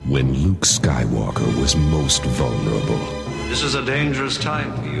when Luke Skywalker was most vulnerable. This is a dangerous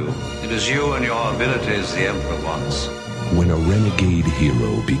time for you. It is you and your abilities the Emperor wants. When a renegade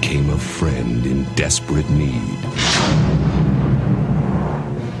hero became a friend in desperate need.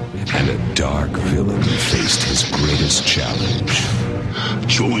 And a dark villain faced his greatest challenge.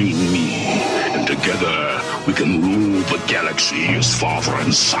 Join me, and together we can rule the galaxy as father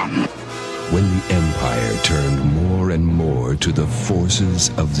and son. When the Empire turned more and more to the forces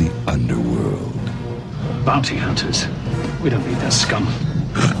of the underworld. Bounty hunters. We don't need that scum.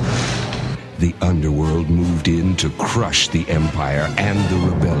 The underworld moved in to crush the Empire and the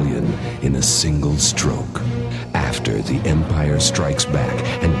Rebellion in a single stroke. After The Empire Strikes Back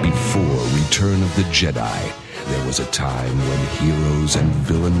and before Return of the Jedi, there was a time when heroes and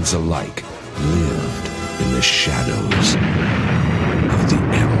villains alike lived in the shadows of the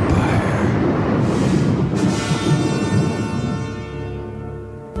Empire.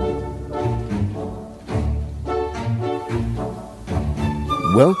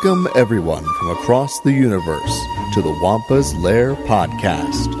 Welcome, everyone, from across the universe to the Wampa's Lair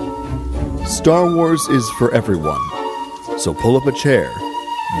podcast. Star Wars is for everyone, so pull up a chair,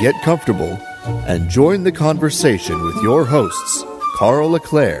 get comfortable, and join the conversation with your hosts, Carl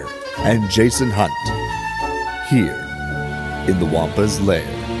LeClaire and Jason Hunt, here in the Wampa's Lair.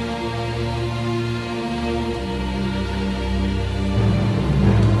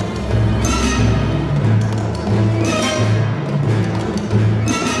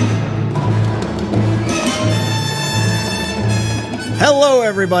 Hello,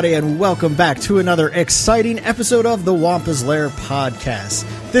 everybody, and welcome back to another exciting episode of the Wampa's Lair podcast.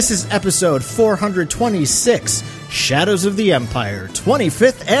 This is episode 426, Shadows of the Empire,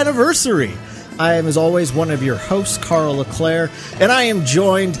 25th Anniversary. I am, as always, one of your hosts, Carl LeClaire, and I am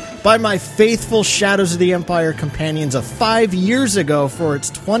joined by my faithful Shadows of the Empire companions of 5 years ago for its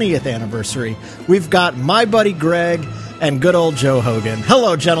 20th anniversary. We've got my buddy Greg and good old Joe Hogan.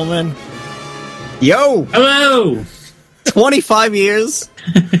 Hello, gentlemen. Yo! Hello! 25 years.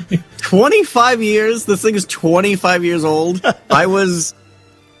 25 years. This thing is 25 years old. I was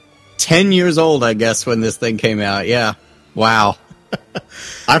 10 years old, I guess, when this thing came out. Yeah. Wow.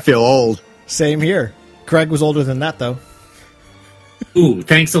 I feel old. Same here. Greg was older than that, though. Ooh,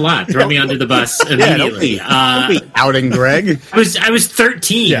 thanks a lot. Throw me under the bus immediately. Don't be outing Greg. I was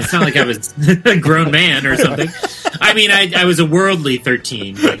 13. Yeah. It's not like I was a grown man or something. I mean, I was a worldly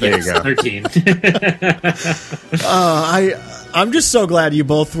 13. But there you go. 13. I'm just so glad you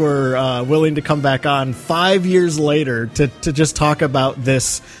both were willing to come back on 5 years later to just talk about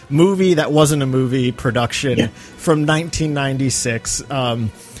this movie that wasn't a movie production from 1996.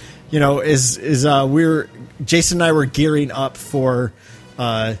 Jason and I were gearing up for,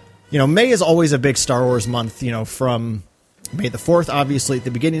 May is always a big Star Wars month, from May the 4th, obviously, at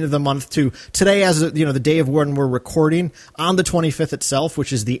the beginning of the month, to today as, the day of when we're recording on the 25th itself,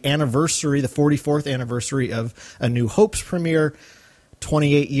 which is the anniversary, the 44th anniversary of A New Hope's premiere.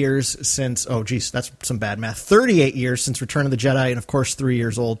 28 years since, that's some bad math, 38 years since Return of the Jedi, and of course 3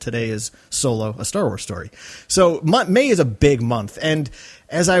 years old today is Solo, A Star Wars Story. So May is a big month, and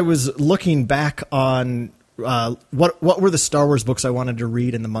as I was looking back on what were the Star Wars books I wanted to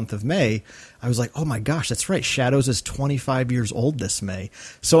read in the month of May, I was like, oh my gosh, that's right, Shadows is 25 years old this May.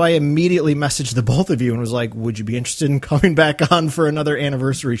 So I immediately messaged the both of you and was like, would you be interested in coming back on for another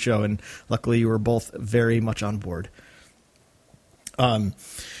anniversary show? And luckily you were both very much on board. I'm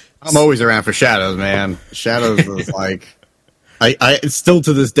always around for Shadows, man. Shadows was like, I still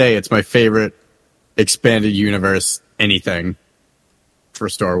to this day, it's my favorite expanded universe anything for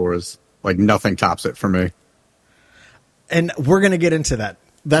Star Wars. Like nothing tops it for me. And we're going to get into that.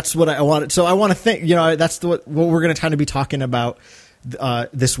 That's what I wanted. So I want to think, that's what we're going to kind of be talking about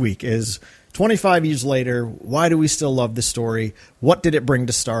this week is 25 years later. Why do we still love the story? What did it bring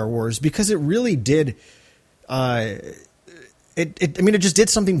to Star Wars? Because it really did. It just did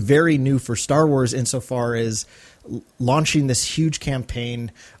something very new for Star Wars insofar as launching this huge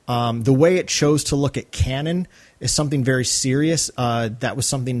campaign. The way it chose to look at canon is something very serious. That was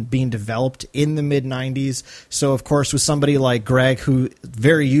something being developed in the mid-90s. So, of course, with somebody like Greg, who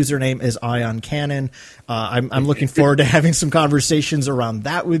very username is Ion Canon, I'm looking forward to having some conversations around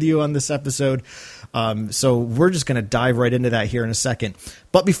that with you on this episode. So we're just going to dive right into that here in a second.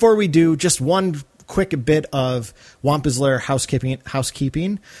 But before we do, just one quick bit of Wampa's Lair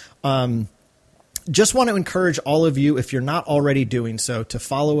housekeeping. Just want to encourage all of you, if you're not already doing so, to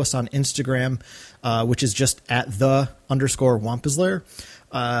follow us on Instagram, which is just at _Wampa's Lair.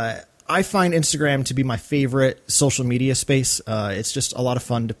 I find Instagram to be my favorite social media space. It's just a lot of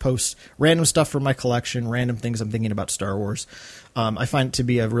fun to post random stuff from my collection, random things I'm thinking about Star Wars. I find it to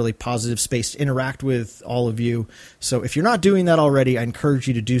be a really positive space to interact with all of you. So if you're not doing that already, I encourage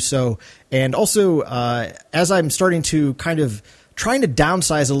you to do so. And also, as I'm starting to trying to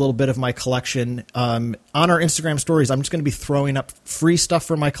downsize a little bit of my collection, on our Instagram stories, I'm just going to be throwing up free stuff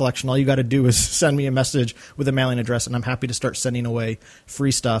from my collection. All you got to do is send me a message with a mailing address, and I'm happy to start sending away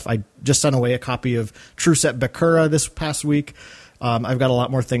free stuff. I just sent away a copy of True Set Bakura this past week. I've got a lot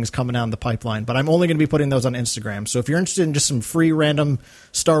more things coming down the pipeline, but I'm only going to be putting those on Instagram. So if you're interested in just some free random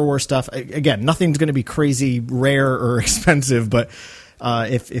Star Wars stuff, again, nothing's going to be crazy rare or expensive, but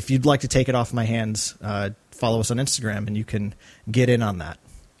if you'd like to take it off my hands, follow us on Instagram and you can get in on that.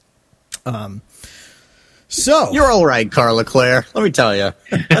 So you're all right, Carla Claire. Let me tell you,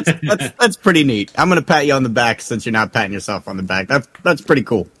 that's pretty neat. I'm going to pat you on the back since you're not patting yourself on the back. That's pretty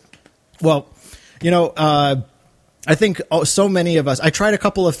cool. Well, I think so many of us, I tried a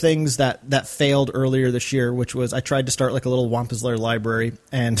couple of things that failed earlier this year, which was I tried to start like a little Wampus Lair library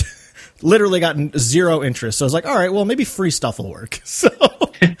and literally got zero interest. So I was like, all right, well, maybe free stuff will work. So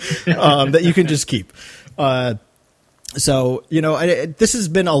that you can just keep. So, this has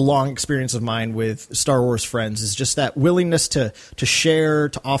been a long experience of mine with Star Wars friends, is just that willingness to share,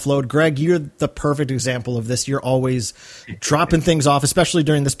 to offload. Greg, you're the perfect example of this. You're always dropping things off, especially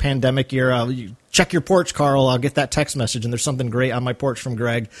during this pandemic year. You check your porch, Carl. I'll get that text message, and there's something great on my porch from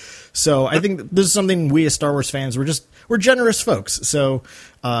Greg. So I think this is something we as Star Wars fans, we're generous folks. So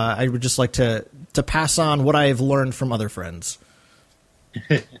I would just like to pass on what I have learned from other friends.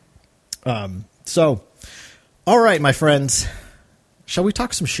 All right, my friends. Shall we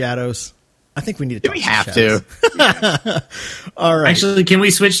talk some shadows? I think we need to talk some shadows. We have to. All right. Actually, can we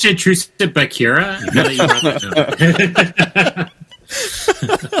switch to True Set Bakura?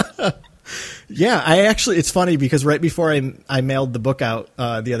 Yeah, it's funny because right before I mailed the book out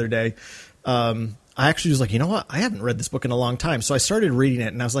the other day, I actually was like, you know what? I haven't read this book in a long time. So I started reading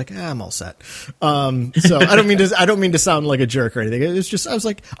it and I was like, I'm all set. So I don't mean to sound like a jerk or anything. It's just, I was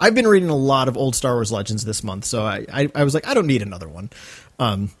like, I've been reading a lot of old Star Wars Legends this month. So I was like, I don't need another one.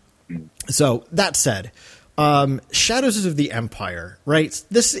 So that said, Shadows of the Empire, right?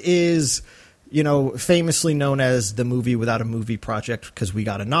 This is, famously known as the movie without a movie project because we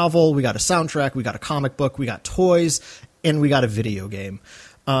got a novel, we got a soundtrack, we got a comic book, we got toys, and we got a video game.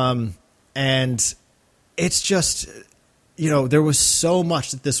 And it's just, there was so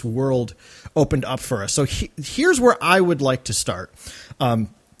much that this world opened up for us. So here's where I would like to start.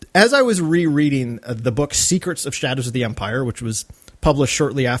 As I was rereading the book Secrets of Shadows of the Empire, which was published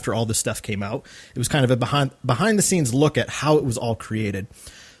shortly after all this stuff came out, it was kind of a behind the scenes look at how it was all created.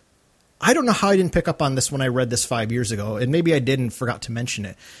 I don't know how I didn't pick up on this when I read this 5 years ago, and maybe I did and forgot to mention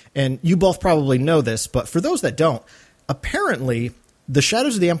it. And you both probably know this, but for those that don't, apparently the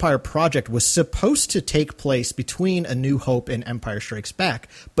Shadows of the Empire project was supposed to take place between A New Hope and Empire Strikes Back,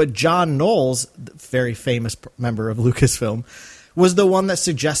 but John Knowles, the very famous member of Lucasfilm, was the one that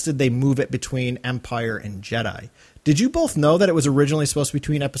suggested they move it between Empire and Jedi. Did you both know that it was originally supposed to be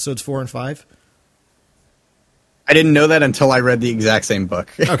between episodes 4 and 5? I didn't know that until I read the exact same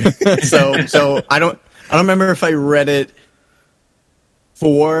book. Okay. so I don't remember if I read it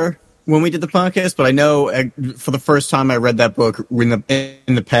for when we did the podcast, but I know for the first time I read that book in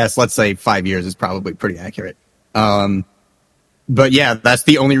the past, let's say 5 years is probably pretty accurate. But yeah, that's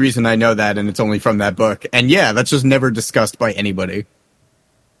the only reason I know that, and it's only from that book. And yeah, that's just never discussed by anybody.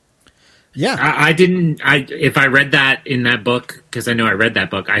 Yeah, I didn't. If I read that in that book, because I know I read that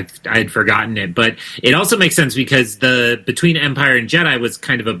book, I had forgotten it. But it also makes sense because the between Empire and Jedi was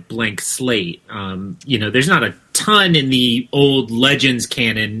kind of a blank slate. There's not a ton in the old Legends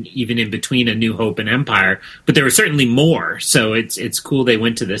canon, even in between A New Hope and Empire, but there was certainly more. So it's cool they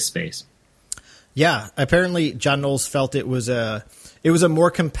went to this space. Yeah, apparently John Knowles felt it was a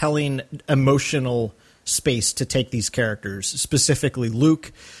more compelling emotional space to take these characters, specifically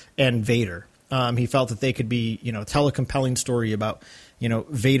Luke and Vader. He felt that they could be, tell a compelling story about,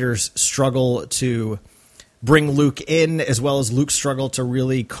 Vader's struggle to bring Luke in, as well as Luke's struggle to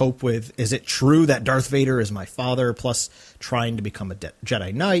really cope with, is it true that Darth Vader is my father, plus trying to become a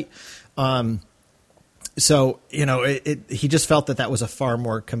Jedi Knight. He just felt that was a far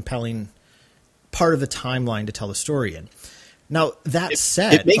more compelling part of the timeline to tell the story in. Now, that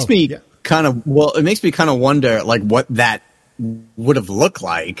said... It makes me kind of wonder, like, what that would have looked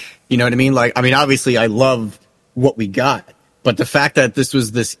like. You know what I mean? Like, obviously I love what we got, but the fact that this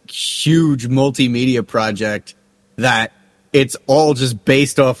was this huge multimedia project that it's all just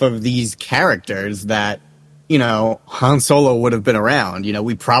based off of these characters that, Han Solo would have been around.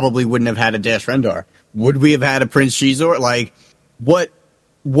 We probably wouldn't have had a Dash Rendar. Would we have had a Prince Shizor? Like, what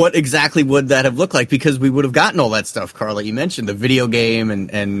exactly would that have looked like? Because we would have gotten all that stuff, Carl, that you mentioned, the video game,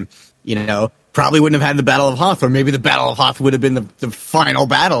 and probably wouldn't have had the Battle of Hoth, or maybe the Battle of Hoth would have been the final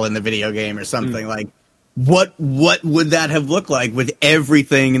battle in the video game or something. Like, what would that have looked like with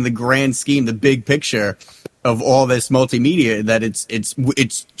everything in the grand scheme, the big picture of all this multimedia, that it's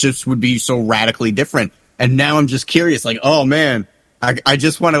just would be so radically different. And now I'm just curious, like, oh man, I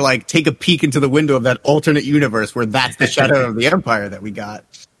just want to like take a peek into the window of that alternate universe where that's the Shadow of the Empire that we got.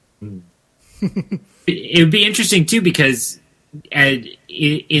 It would be interesting too, because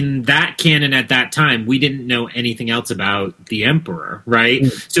in that canon at that time, we didn't know anything else about the Emperor, right?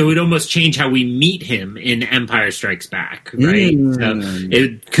 So it would almost change how we meet him in Empire Strikes Back, right? So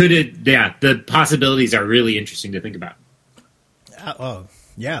it could have, the possibilities are really interesting to think about. Oh,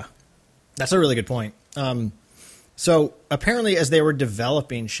 yeah. That's a really good point. So apparently, as they were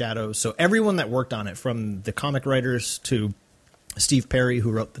developing Shadows, so everyone that worked on it, from the comic writers to Steve Perry,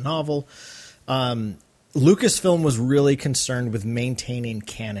 who wrote the novel, Lucasfilm was really concerned with maintaining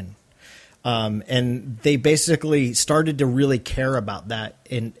canon. And they basically started to really care about that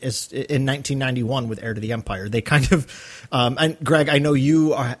in 1991 with Heir to the Empire. They kind of, and Greg, I know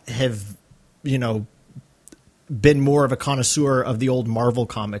you have, been more of a connoisseur of the old Marvel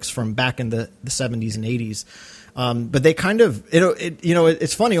comics from back in the 70s and 80s. But they kind of,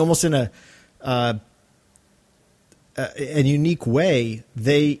 it's funny, almost in a unique way.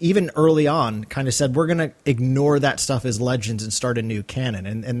 They, even early on, kind of said, we're going to ignore that stuff as legends and start a new canon.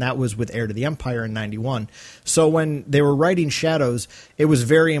 And that was with Heir to the Empire in 91. So when they were writing Shadows, it was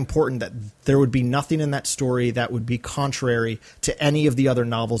very important that there would be nothing in that story that would be contrary to any of the other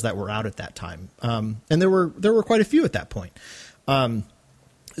novels that were out at that time. And there were quite a few at that point.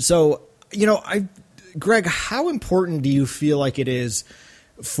 Greg, how important do you feel like it is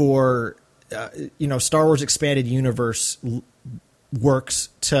for Star Wars Expanded Universe works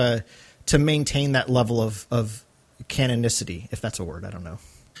to maintain that level of canonicity, if that's a word? I don't know.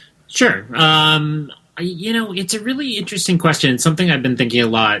 Sure. It's a really interesting question. It's something I've been thinking a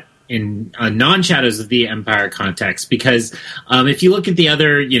lot in non-Shadows of the Empire context, because if you look at the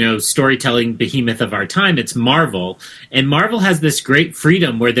other, storytelling behemoth of our time, it's Marvel. And Marvel has this great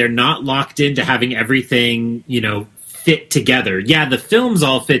freedom where they're not locked into having everything, fit together. Yeah, the films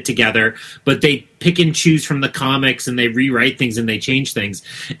all fit together, but they pick and choose from the comics and they rewrite things and they change things.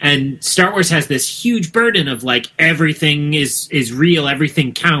 And Star Wars has this huge burden of like everything is real,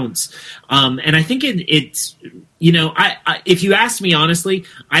 everything counts. And I think it's if you ask me honestly,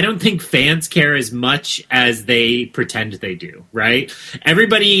 I don't think fans care as much as they pretend they do, right?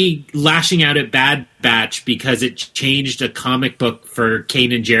 Everybody lashing out at Bad Batch because it changed a comic book for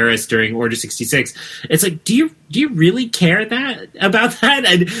Kanan Jarrus during Order 66. It's like, do you really care about that?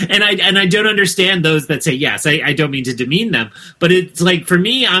 And I don't understand those that say yes. I don't mean to demean them, but it's like, for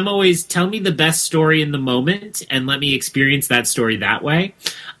me, I'm always, tell me the best story in the moment and let me experience that story that way.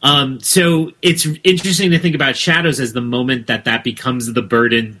 So it's interesting to think about Shadows as the moment that becomes the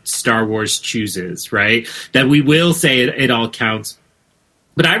burden Star Wars chooses, right? That we will say it all counts.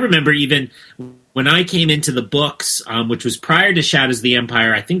 But I remember even when I came into the books, which was prior to Shadows of the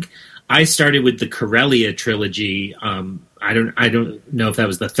Empire, I think I started with the Corellia trilogy. I don't know if that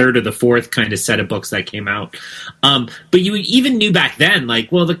was the third or the fourth kind of set of books that came out. But you even knew back then,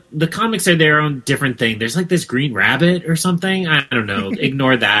 like, well, the comics are their own different thing. There's like this Green Rabbit or something. I don't know.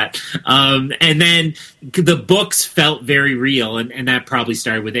 Ignore that. And then the books felt very real, and that probably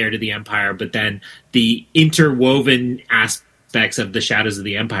started with Heir to the Empire. But then the interwoven aspects of the Shadows of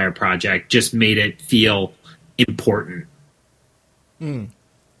the Empire project just made it feel important.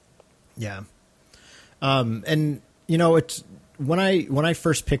 Yeah. And it's when I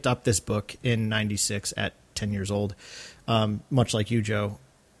first picked up this book in '96 at 10 years old, much like you, Joe,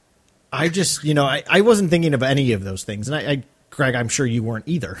 I just, I wasn't thinking of any of those things. And Greg, I'm sure you weren't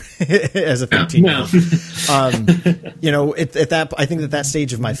either as a 15-year-old. At that, I think at that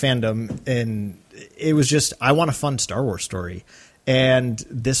stage of my fandom, and it was just, I want a fun Star Wars story. And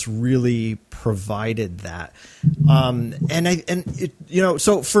this really provided that.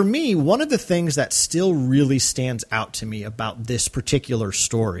 So for me, one of the things that still really stands out to me about this particular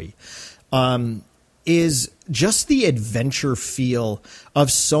story, is just the adventure feel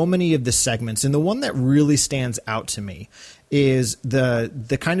of so many of the segments. And the one that really stands out to me is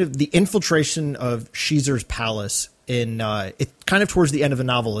the kind of the infiltration of Shizor's palace in it kind of towards the end of the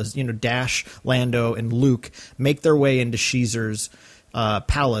novel, as Dash, Lando, and Luke make their way into Shizor's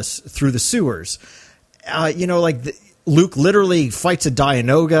palace through the sewers. Luke literally fights a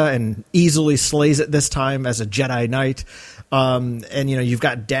Dianoga and easily slays it this time as a Jedi Knight. And, you know, you've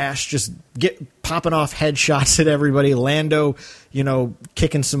got Dash just popping off headshots at everybody. Lando, you know,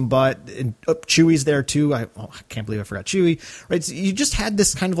 kicking some butt. And Chewie's there, too. I can't believe I forgot Chewie. Right? So you just had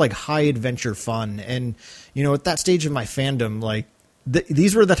this kind of, like, high-adventure fun. And, you know, at that stage of my fandom, like,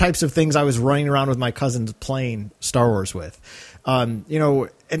 these were the types of things I was running around with my cousins playing Star Wars with. You know,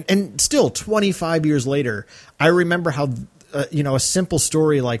 and still 25 years later, I remember how, you know, a simple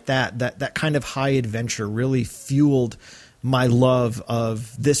story like that kind of high adventure really fueled my love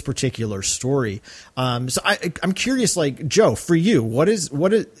of this particular story. So I'm curious, like, Joe, for you, what is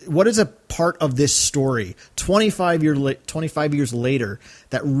a part of this story 25 years later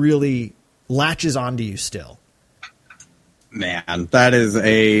that really latches onto you still? Man, that is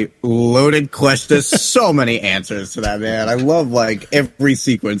a loaded question. There's so many answers to that, man. I love, like, every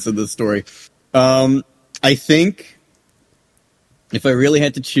sequence of the story. I think if I really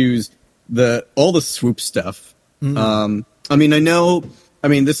had to choose all the swoop stuff, I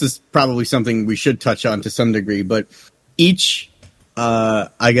mean, this is probably something we should touch on to some degree, but each,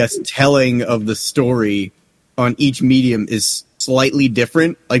 I guess, telling of the story on each medium is slightly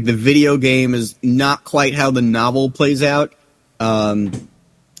different. Like, the video game is not quite how the novel plays out.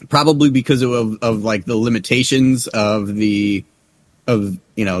 Probably because of like the limitations of the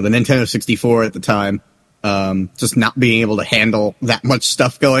Nintendo 64 at the time, just not being able to handle that much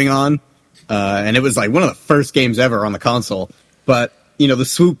stuff going on. And it was like one of the first games ever on the console. But, you know, the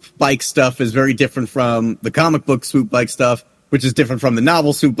swoop bike stuff is very different from the comic book swoop bike stuff, which is different from the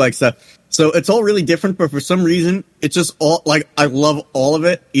novel swoop bike stuff. So it's all really different, but for some reason, it's just all, like, I love all of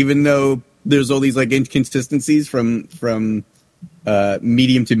it, even though there's all these, like, inconsistencies from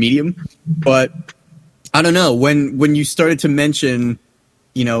medium to medium. But I don't know, when you started to mention,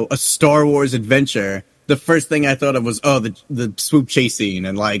 you know, a Star Wars adventure, the first thing I thought of was, the swoop chase scene,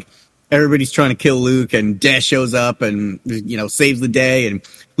 and, like, everybody's trying to kill Luke, and Dash shows up and, you know, saves the day, and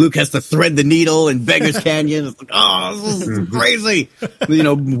Luke has to thread the needle in Beggar's Canyon. It's like, this is crazy, you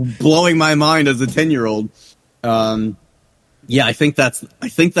know, blowing my mind as a 10-year-old. Yeah, I think that's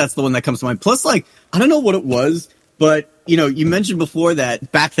the one that comes to mind. Plus, like, I don't know what it was, but, you know, you mentioned before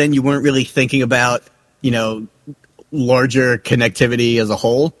that back then you weren't really thinking about, you know, larger connectivity as a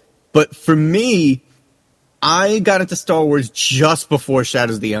whole. But for me, I got into Star Wars just before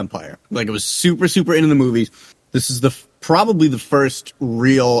Shadows of the Empire. Like, it was super, super into the movies. This is probably the first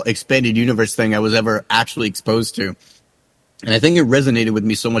real expanded universe thing I was ever actually exposed to. And I think it resonated with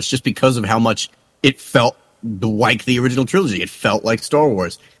me so much just because of how much it felt like the original trilogy. It felt like Star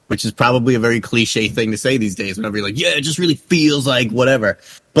Wars, which is probably a very cliche thing to say these days whenever you're like, yeah, it just really feels like whatever.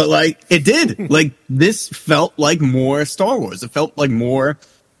 But, like, it did. Like, this felt like more Star Wars. It felt like more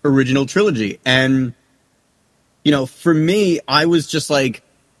original trilogy. And, you know, for me, I was just like,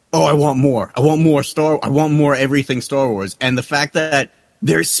 oh, I want more. I want more everything Star Wars. And the fact that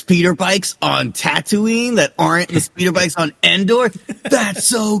there's speeder bikes on Tatooine that aren't the speeder bikes on Endor, that's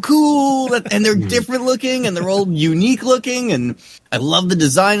so cool. And they're different looking, and they're all unique looking, and I love the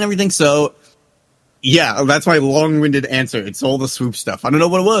design and everything. So, yeah, that's my long-winded answer. It's all the swoop stuff. I don't know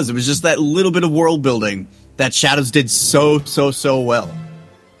what it was. It was just that little bit of world building that Shadows did so well.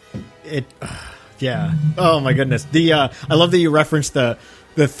 Yeah. Oh my goodness. I love that you referenced the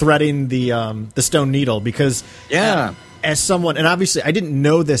threading the stone needle, because as someone, and obviously I didn't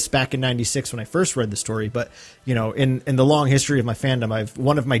know this back in '96 when I first read the story, but, you know, in the long history of my fandom,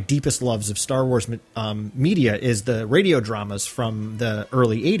 one of my deepest loves of Star Wars media is the radio dramas from the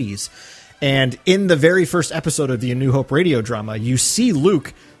early '80s. And in the very first episode of the A New Hope radio drama, you see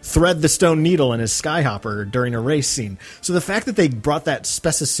Luke thread the stone needle in his skyhopper during a race scene. So the fact that they brought that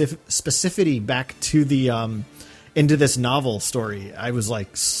specificity back to the into this novel story, I was,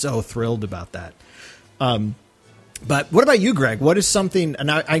 like, so thrilled about that. But what about you, Greg? What is something, and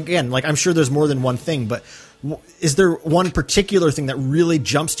again, like, I'm sure there's more than one thing, but is there one particular thing that really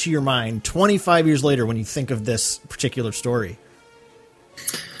jumps to your mind 25 years later when you think of this particular story?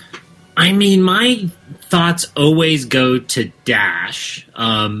 I mean, my thoughts always go to Dash.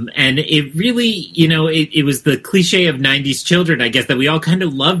 And it really, you know, it was the cliche of 90s children, I guess, that we all kind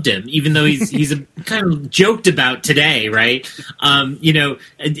of loved him, even though he's a kind of joked about today, right? You know,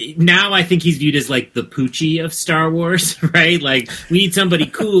 now I think he's viewed as like the Poochie of Star Wars, right? Like, we need somebody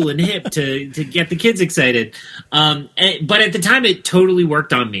cool and hip to get the kids excited. But at the time, it totally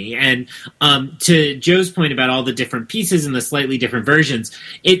worked on me. And to Joe's point about all the different pieces and the slightly different versions,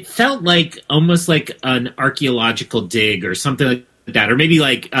 it felt like almost like an archaeological dig or something like that, or maybe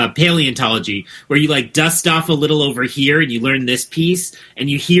like paleontology, where you like dust off a little over here and you learn this piece, and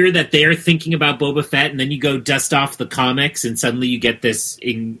you hear that they're thinking about Boba Fett, and then you go dust off the comics, and suddenly you get this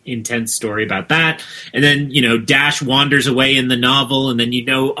intense story about that, and then Dash wanders away in the novel, and then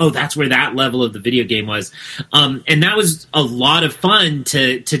oh, that's where that level of the video game was, and that was a lot of fun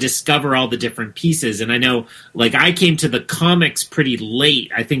to discover all the different pieces. And I know, like, I came to the comics pretty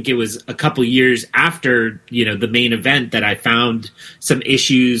late. I think it was a couple years after the main event that I found some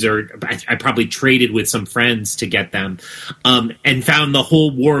issues, or I probably traded with some friends to get them, and found the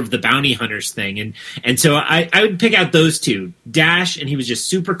whole War of the Bounty Hunters thing. And so I would pick out those two. Dash, and he was just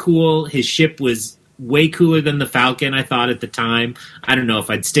super cool. His ship was way cooler than the Falcon, I thought at the time. I don't know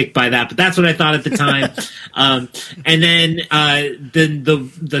if I'd stick by that, but that's what I thought at the time. And then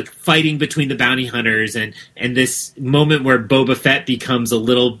the fighting between the bounty hunters, and this moment where Boba Fett becomes a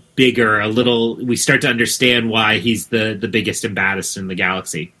little bigger, we start to understand why he's the biggest and baddest in the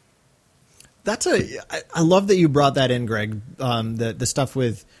galaxy. I love that you brought that in, Greg. The stuff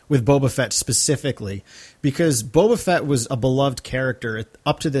with Boba Fett specifically, because Boba Fett was a beloved character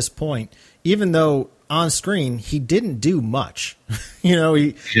up to this point, even though on screen he didn't do much. He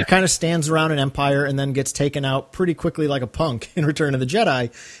kind of stands around an Empire and then gets taken out pretty quickly like a punk in Return of the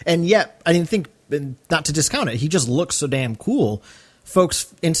Jedi. And yet, I didn't think, not to discount it, he just looks so damn cool.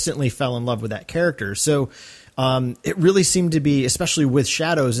 Folks instantly fell in love with that character. So it really seemed to be, especially with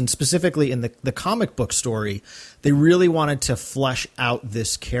Shadows, and specifically in the comic book story, they really wanted to flesh out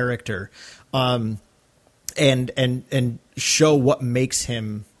this character, and show what makes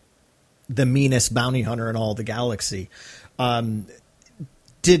him the meanest bounty hunter in all the galaxy.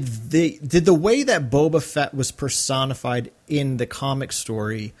 Did the way that Boba Fett was personified in the comic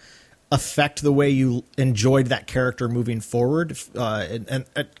story affect the way you enjoyed that character moving forward? And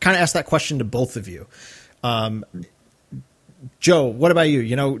kind of ask that question to both of you. Joe, what about you?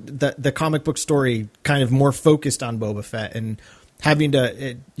 The comic book story kind of more focused on Boba Fett and having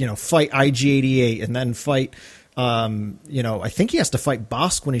to, fight IG-88 and then fight, I think he has to fight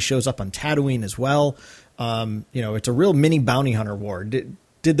Bosk when he shows up on Tatooine as well. It's a real mini bounty hunter war. Did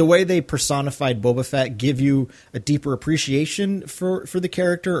the way they personified Boba Fett give you a deeper appreciation for the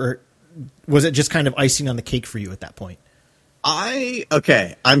character, or was it just kind of icing on the cake for you at that point?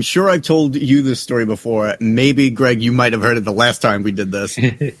 I'm sure I've told you this story before. Maybe, Greg, you might have heard it the last time we did this.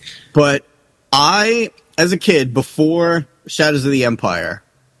 But as a kid, before Shadows of the Empire,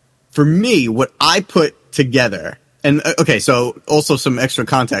 for me, what I put together, and so also some extra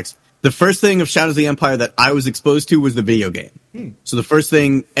context. The first thing of Shadows of the Empire that I was exposed to was the video game. So the first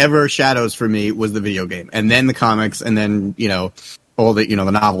thing ever Shadows for me was the video game, and then the comics, and then, all the,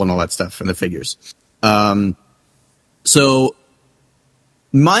 the novel and all that stuff, and the figures. So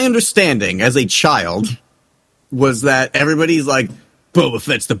my understanding as a child was that everybody's like, Boba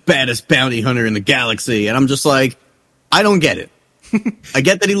Fett's the baddest bounty hunter in the galaxy. And I'm just like, I don't get it. I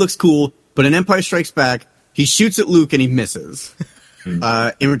get that he looks cool, but in Empire Strikes Back, he shoots at Luke and he misses. In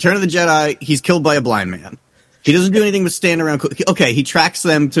Return of the Jedi, he's killed by a blind man. He doesn't do anything but stand around. Okay, he tracks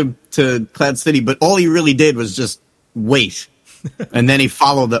them to Cloud City, but all he really did was just wait. And then he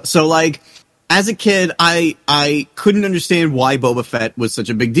followed them. So, like, as a kid, I couldn't understand why Boba Fett was such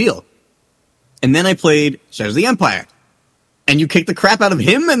a big deal. And then I played Shadows of the Empire. And you kick the crap out of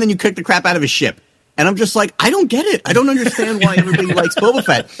him, and then you kick the crap out of his ship. And I'm just like, I don't get it. I don't understand why everybody likes Boba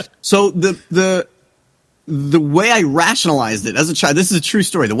Fett. So the way I rationalized it as a child, this is a true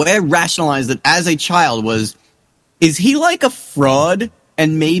story. The way I rationalized it as a child was, is he like a fraud?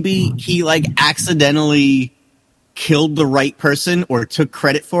 And maybe he like accidentally killed the right person or took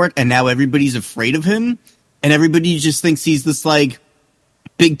credit for it, and now everybody's afraid of him, and everybody just thinks he's this like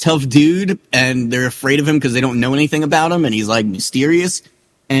big tough dude, and they're afraid of him because they don't know anything about him, and he's like mysterious.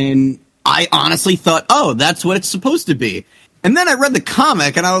 And I honestly thought, oh, that's what it's supposed to be. And then I read the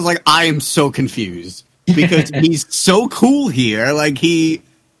comic, and I was like, I am so confused because he's so cool here. Like he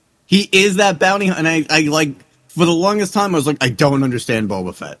is that bounty, and I like for the longest time I was like, I don't understand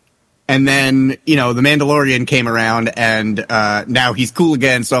Boba Fett. And then, the Mandalorian came around, and now he's cool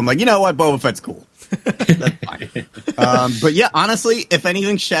again. So I'm like, you know what? Boba Fett's cool. That's fine. But yeah, honestly, if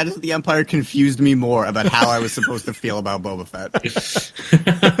anything, Shadows of the Empire confused me more about how I was supposed to feel about Boba Fett.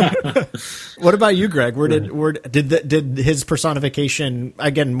 What about you, Greg? Did his personification,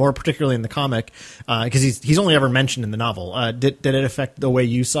 again, more particularly in the comic, because he's only ever mentioned in the novel, did it affect the way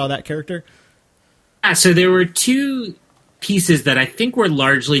you saw that character? Yeah, so there were two pieces that I think were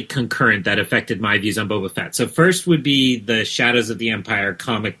largely concurrent that affected my views on Boba Fett. So first would be the Shadows of the Empire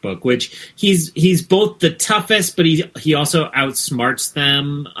comic book, which he's both the toughest, but he also outsmarts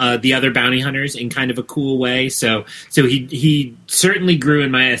them, the other bounty hunters, in kind of a cool way. So he certainly grew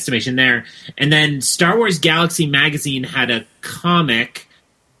in my estimation there. And then Star Wars Galaxy Magazine had a comic.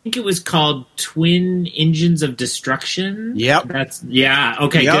 I think it was called Twin Engines of Destruction. Yep.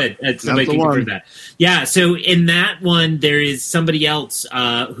 Okay, good. That's somebody can confirm that. Yeah, so in that one, there is somebody else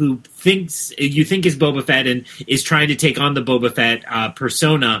who you think is Boba Fett and is trying to take on the Boba Fett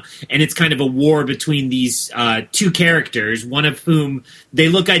persona, and it's kind of a war between these two characters, one of whom they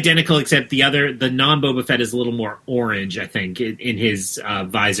look identical, except the non-Boba Fett is a little more orange, I think, in his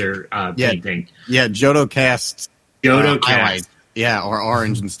visor painting. Yeah, Jodo cast. Cast. Yeah, or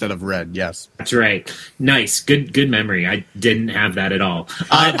orange instead of red. Yes, that's right. Nice, good memory. I didn't have that at all.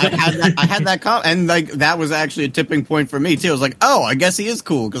 I had that and that was actually a tipping point for me too. I was like, oh, I guess he is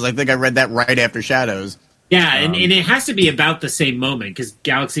cool, because I think I read that right after Shadows. Yeah, and it has to be about the same moment, because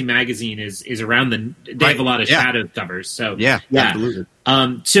Galaxy Magazine is around they have a lot of Shadow covers. So yeah, absolutely.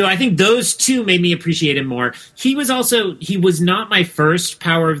 So I think those two made me appreciate him more. He was not my first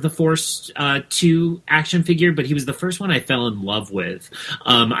Power of the Force 2 action figure, but he was the first one I fell in love with.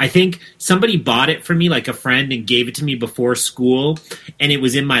 I think somebody bought it for me, like a friend, and gave it to me before school, and it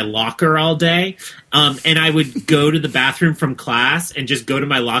was in my locker all day. And I would go to the bathroom from class and just go to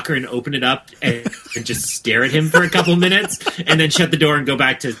my locker and open it up and just stare at him for a couple minutes, and then shut the door and go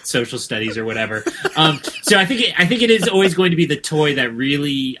back to social studies or whatever. So I think it is always going to be the toy that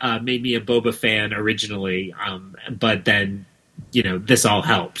really made me a Boba fan originally. But then, this all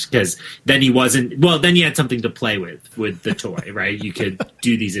helped, because then he wasn't. Well, then you had something to play with the toy, right? You could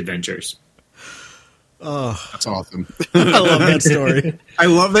do these adventures. Oh, that's awesome. I love that story. I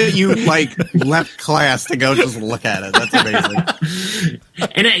love that you left class to go just look at it. That's amazing.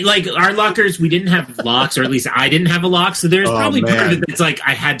 And our lockers, we didn't have locks, or at least I didn't have a lock. So there's probably part of it that's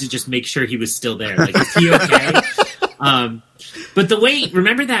I had to just make sure he was still there. Is he okay? But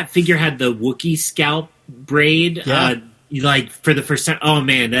remember that figure had the Wookiee scalp braid? Yeah. For the first time. Oh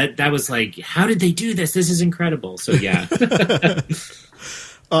man, that was how did they do this? This is incredible. So yeah.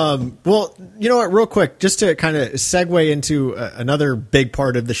 Well, you know what, real quick, just to kind of segue into another big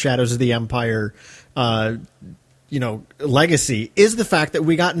part of the Shadows of the Empire, legacy, is the fact that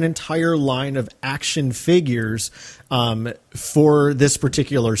we got an entire line of action figures for this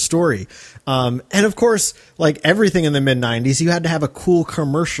particular story. And of course, like everything in the mid-90s, you had to have a cool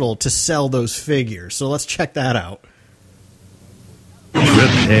commercial to sell those figures. So let's check that out.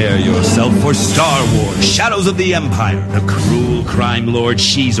 Prepare yourself for Star Wars, Shadows of the Empire. The cruel crime lord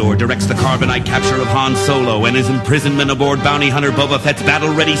Shizor directs the carbonite capture of Han Solo and his imprisonment aboard bounty hunter Boba Fett's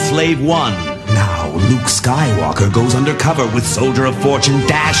battle-ready Slave One. Now, Luke Skywalker goes undercover with Soldier of Fortune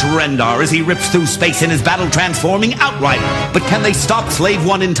Dash Rendar as he rips through space in his battle-transforming Outrider. But can they stop Slave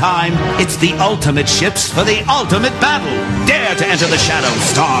One in time? It's the ultimate ships for the ultimate battle. Dare to enter the shadows.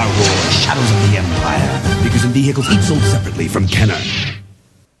 Star Wars, Shadows of the Empire. Figures and vehicles each sold separately from Kenner.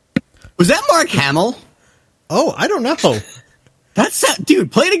 Was that Mark Hamill? Oh, I don't know.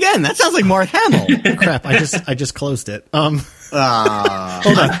 Dude, play it again. That sounds like Mark Hamill. Crap, I just closed it. Hold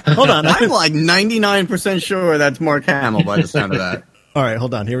on. I'm 99% sure that's Mark Hamill by the sound of that. All right,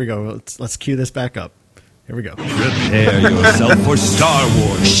 hold on. Here we go. Let's cue this back up. Here we go. Prepare yourself for Star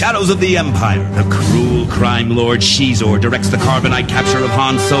Wars, Shadows of the Empire. The cruel crime lord Shizor directs the carbonite capture of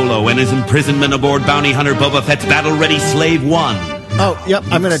Han Solo and his imprisonment aboard bounty hunter Boba Fett's battle-ready Slave One. Oh, yep.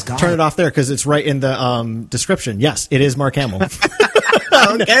 I'm going to turn it off there because it's right in the description. Yes, it is Mark Hamill.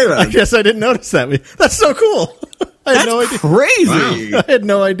 Okay, then. I guess I didn't notice that. That's so cool. I had no idea. Crazy. Wow. I had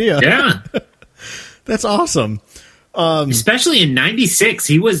no idea. Yeah. That's awesome. Especially in 96,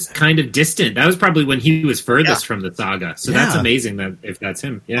 he was kind of distant. That was probably when he was furthest from the saga. So that's amazing that if that's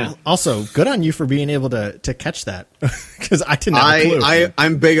him. Yeah. Also, good on you for being able to catch that, because I didn't have a clue.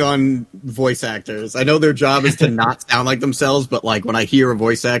 I'm big on voice actors. I know their job is to not sound like themselves, but when I hear a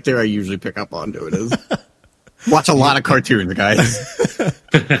voice actor, I usually pick up on who it is. Watch a lot of cartoons, guys.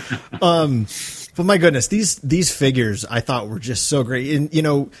 But my goodness, these figures I thought were just so great.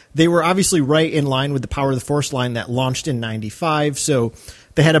 And, they were obviously right in line with the Power of the Force line that launched in 95. So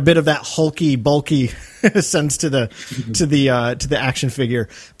they had a bit of that hulky, bulky sense to the action figure.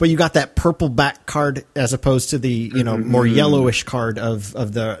 But you got that purple back card as opposed to the, more yellowish card of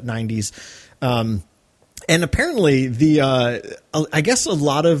the 90s. And apparently I guess a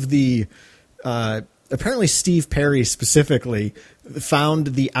lot of the, apparently Steve Perry specifically found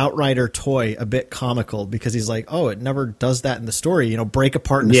the Outrider toy a bit comical because he's like, oh, it never does that in the story. You know, break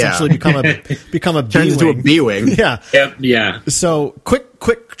apart and essentially become a B-wing. Turns into a B-wing. Yeah. Yep. Yeah. So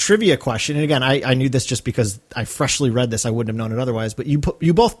quick trivia question. And again, I knew this just because I freshly read this. I wouldn't have known it otherwise. But you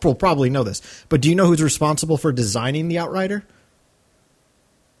both will probably know this. But do you know who's responsible for designing the Outrider?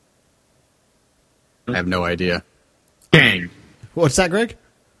 I have no idea. Chang. What's that, Greg?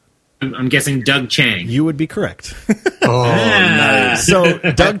 I'm guessing Doug Chang. You would be correct. Oh, nice. So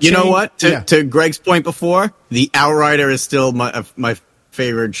Doug You Chang, know what? To Greg's point before, the Outrider is still my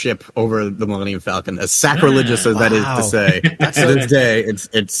favorite ship over the Millennium Falcon. As sacrilegious as that is to say, to this day,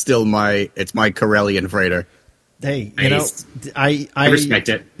 it's still my Corellian freighter. Hey, Nice. I respect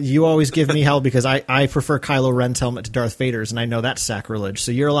it. You always give me hell because I prefer Kylo Ren's helmet to Darth Vader's, and I know that's sacrilege.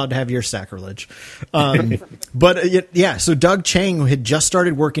 So you're allowed to have your sacrilege. But yeah, so Doug Chang had just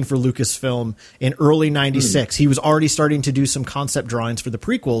started working for Lucasfilm in early '96. He was already starting to do some concept drawings for the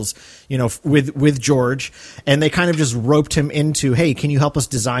prequels, with George, and they kind of just roped him into, hey, can you help us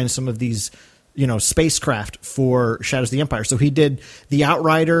design some of these spacecraft for Shadows of the Empire. So he did the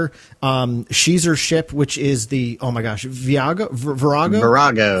Outrider, Sheezer's ship, which is the, oh my gosh, Virago,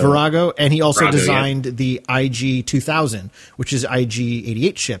 and he also designed the IG-2000, which is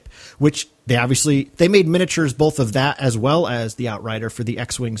IG-88 ship, which they made miniatures both of that as well as the Outrider for the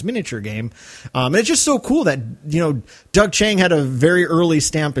X-Wings miniature game. And it's just so cool that, Doug Chang had a very early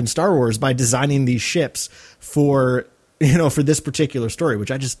stamp in Star Wars by designing these ships for this particular story,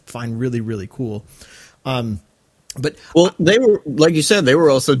 which I just find really, really cool. But they were, like you said, they were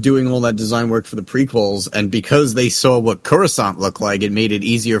also doing all that design work for the prequels, and because they saw what Coruscant looked like, it made it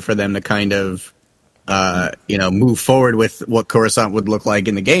easier for them to kind of, move forward with what Coruscant would look like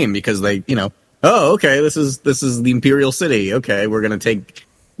in the game, because they, oh, okay, this is the Imperial City. Okay, we're gonna take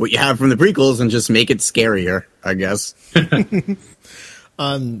what you have from the prequels and just make it scarier, I guess.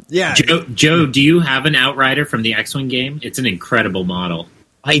 Yeah. Joe, do you have an Outrider from the X-Wing game? It's an incredible model.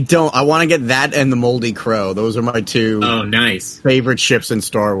 I don't. I want to get that and the Moldy Crow. Those are my two favorite ships in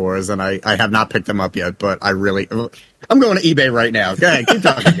Star Wars, and I have not picked them up yet, but I'm going to eBay right now. Go ahead, keep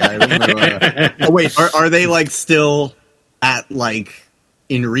talking, guys. Oh, wait, are they, still at,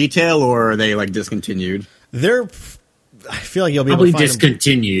 in retail, or are they, discontinued? I feel like you'll be probably able to find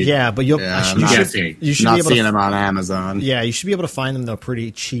discontinued. them. Yeah, but you should be able seeing them on Amazon. Yeah, you should be able to find them though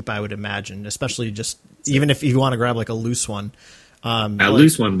pretty cheap, I would imagine. Especially even if you want to grab a loose one. A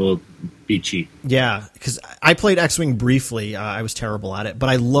loose one will be cheap. Yeah, because I played X-Wing briefly. I was terrible at it, but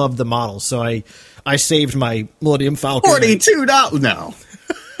I loved the model, so I saved my Millennium Falcon. $42. No.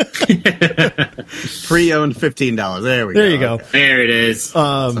 Pre-owned $15. There we go. There you go. There it is.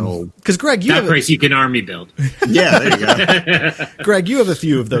 Because Greg, that price you can army build. Yeah, there you go. Greg, you have a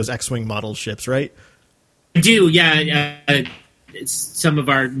few of those X-Wing model ships, right? I do. Yeah. Some of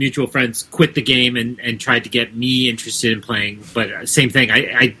our mutual friends quit the game and tried to get me interested in playing, but same thing.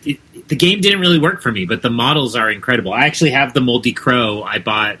 The game didn't really work for me, but the models are incredible. I actually have the Moldy Crow I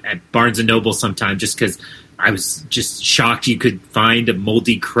bought at Barnes & Noble sometime just because I was just shocked you could find a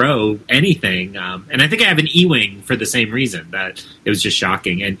Moldy Crow anything. And I think I have an E-Wing for the same reason, that it was just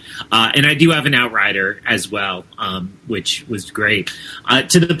shocking. And I do have an Outrider as well, which was great.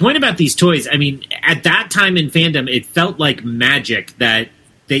 To the point about these toys, I mean, at that time in fandom, it felt like magic that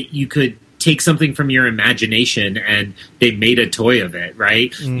you could take something from your imagination and they made a toy of it,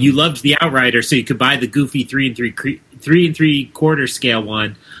 right? Mm. You loved the Outrider, so you could buy the goofy 3 3/4 scale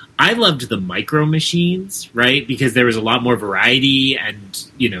one. I loved the Micro Machines, right? Because there was a lot more variety and,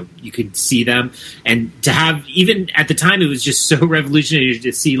 you could see them. And to have, even at the time, it was just so revolutionary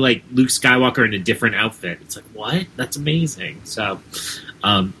to see, Luke Skywalker in a different outfit. It's like, what? That's amazing. So,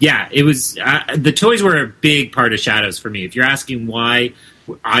 it was, the toys were a big part of Shadows for me. If you're asking why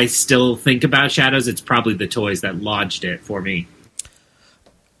I still think about Shadows, it's probably the toys that lodged it for me.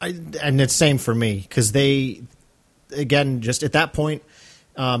 And it's same for me, because they, again, just at that point,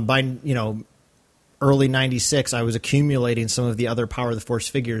 by early '96, I was accumulating some of the other Power of the Force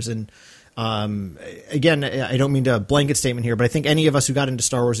figures, and again, I don't mean to blanket statement here, but I think any of us who got into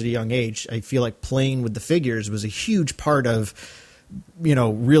Star Wars at a young age, I feel like playing with the figures was a huge part of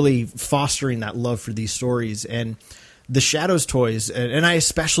really fostering that love for these stories. And the Shadows toys, and I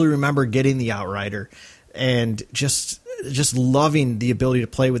especially remember getting the Outrider and just loving the ability to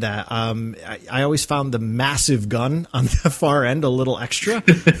play with that. I always found the massive gun on the far end a little extra.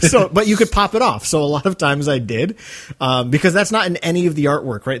 But you could pop it off. So a lot of times I did, because that's not in any of the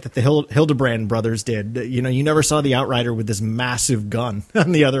artwork, right? That the Hildebrand brothers did. You never saw the Outrider with this massive gun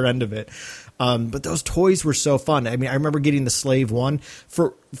on the other end of it. But those toys were so fun. I mean, I remember getting the Slave One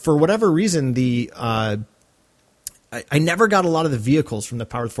for whatever reason. I never got a lot of the vehicles from the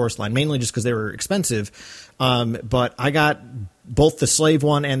Power of the Force line, mainly just because they were expensive. But I got both the Slave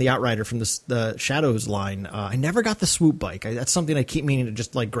one and the Outrider from the Shadows line. I never got the swoop bike. That's something I keep meaning to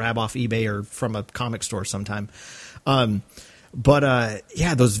just like grab off eBay or from a comic store sometime. But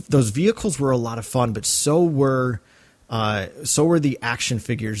those vehicles were a lot of fun, but so were the action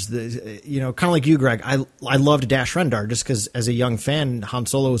figures. Kind of like you, Greg. I loved Dash Rendar just because as a young fan, Han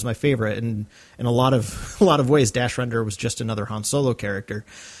Solo was my favorite, and in a lot of ways, Dash Rendar was just another Han Solo character.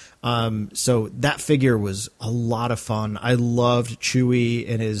 So that figure was a lot of fun. I loved Chewie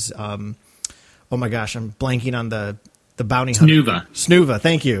and his. Oh my gosh, I'm blanking on the bounty hunter. Snuva,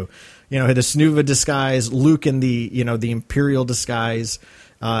 thank you. Had a Snuva disguise, Luke in the Imperial disguise.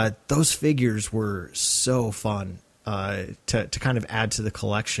 Those figures were so fun. To kind of add to the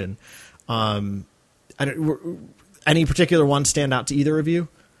collection. Any particular one stand out to either of you?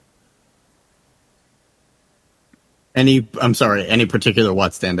 Any particular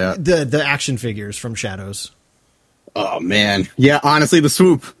what stand out? The action figures from Shadows. Oh man. Yeah, honestly, the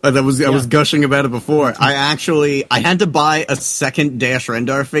swoop. I was gushing about it before. I had to buy a second Dash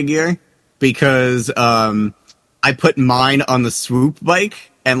Rendar figure because I put mine on the swoop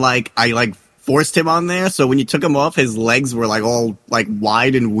bike and I forced him on there, so when you took him off, his legs were all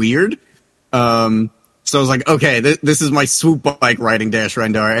wide and weird. So I was like, okay, this is my swoop bike riding Dash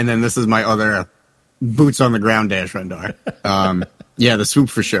Rendar, and then this is my other boots on the ground Dash Rendar. Yeah, the swoop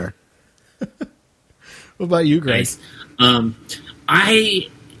for sure. What about you, Grace? Nice. I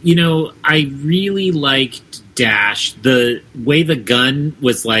really liked Dash. The way the gun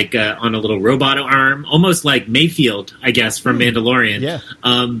was on a little robot arm, almost like Mayfield, I guess, from Mandalorian. Yeah.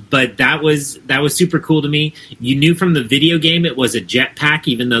 But that was super cool to me. You knew from the video game it was a jetpack,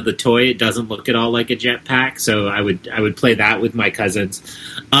 even though the toy it doesn't look at all like a jetpack. So I would play that with my cousins.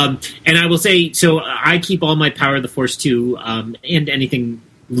 And I will say, so I keep all my Power of the Force 2 and anything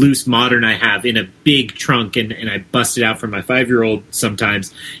loose modern I have in a big trunk, and I bust it out for my 5-year-old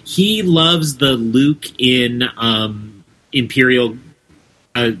sometimes. He loves the Luke in Imperial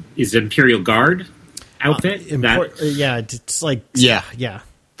Guard outfit. It's like yeah.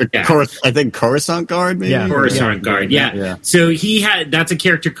 I think Coruscant Guard, maybe? Yeah, Coruscant Guard, yeah. So that's a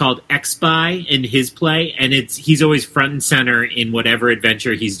character called X-Spy in his play, and he's always front and center in whatever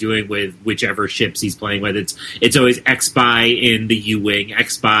adventure he's doing with whichever ships he's playing with. It's always X-Spy in the U-Wing,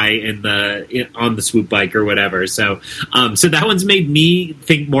 X-Spy on the swoop bike or whatever. So that one's made me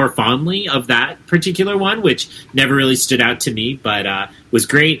think more fondly of that particular one, which never really stood out to me, but was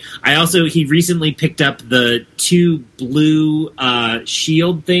great. He recently picked up the 2 blue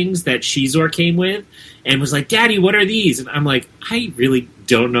shield things that Shizor came with and was like, Daddy, what are these? And I'm like, I really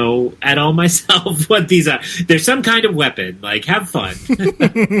don't know at all myself what these are. They're some kind of weapon. Have fun.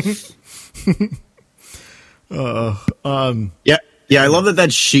 Yeah, I love that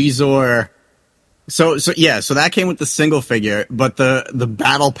Shizor. So that came with the single figure, but the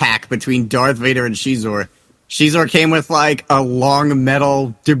battle pack between Darth Vader and Shizor came with a long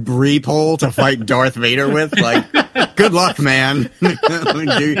metal debris pole to fight Darth Vader with. Good luck, man.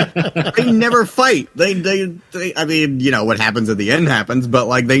 They never fight. They I mean, what happens at the end happens, but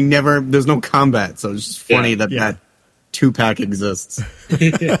there's no combat. So it's just funny that 2-pack exists.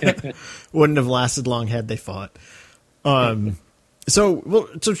 Wouldn't have lasted long had they fought. So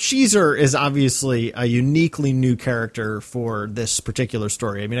Shizor is obviously a uniquely new character for this particular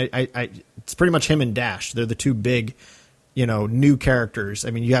story. I mean, it's pretty much him and Dash. They're the 2 big, new characters.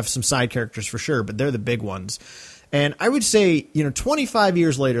 I mean, you have some side characters for sure, but they're the big ones. And I would say, 25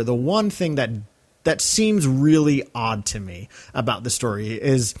 years later, the one thing that seems really odd to me about the story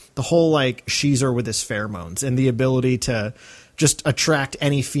is the whole Shizor with his pheromones and the ability to just attract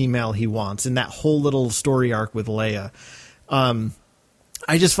any female he wants, and that whole little story arc with Leia.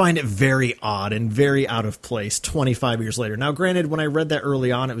 I just find it very odd and very out of place 25 years later. Now, granted, when I read that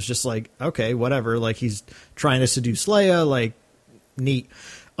early on, it was just okay, whatever. he's trying to seduce Leia, neat.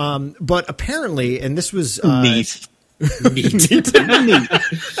 But apparently, and this was... neat. Neat.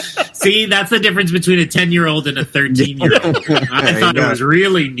 See, that's the difference between a 10-year-old and a 13-year-old. I thought it was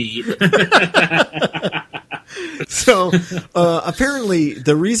really neat. So apparently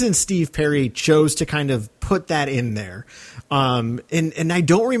the reason Steve Perry chose to kind of put that in there, and I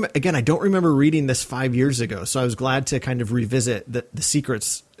don't remember reading this 5 years ago, so I was glad to kind of revisit the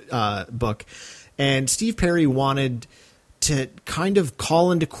Secrets book. And Steve Perry wanted to kind of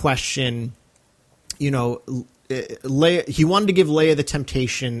call into question, Leia, he wanted to give Leia the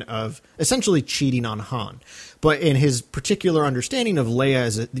temptation of essentially cheating on Han. But in his particular understanding of Leia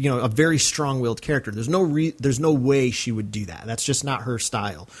as a very strong-willed character, there's no way she would do that. That's just not her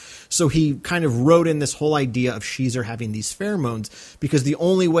style. So he kind of wrote in this whole idea of Sheezer having these pheromones, because the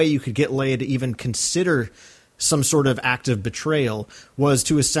only way you could get Leia to even consider some sort of act of betrayal was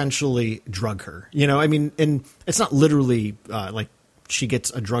to essentially drug her. And it's not literally like she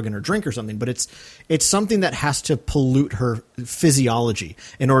gets a drug in her drink or something, but it's something that has to pollute her physiology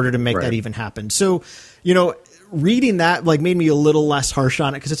in order to make that even happen. So, reading that made me a little less harsh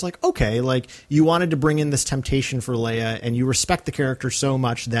on it, because it's like, okay, you wanted to bring in this temptation for Leia and you respect the character so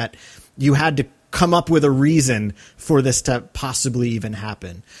much that you had to come up with a reason for this to possibly even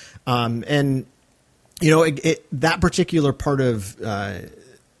happen. That particular part of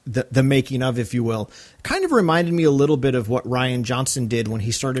the making of, if you will, kind of reminded me a little bit of what Rian Johnson did when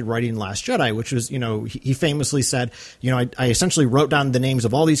he started writing Last Jedi, which was, he famously said, I essentially wrote down the names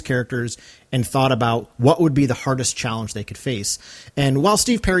of all these characters and thought about what would be the hardest challenge they could face. And while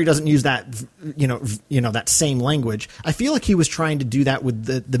Steve Perry doesn't use that, that same language, I feel like he was trying to do that with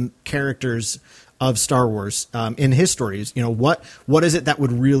the characters of Star Wars in his stories. What is it that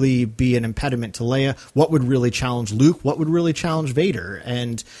would really be an impediment to Leia? What would really challenge Luke? What would really challenge Vader?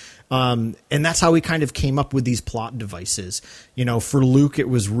 And that's how we kind of came up with these plot devices. For Luke, it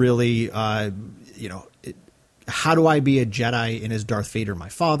was really, how do I be a Jedi and is Darth Vader my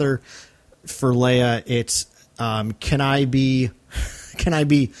father? For Leia, it's can I be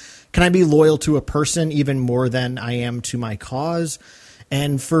loyal to a person even more than I am to my cause?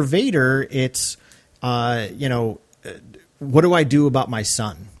 And for Vader, it's what do I do about my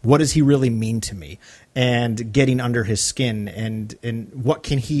son? What does he really mean to me? And getting under his skin, and what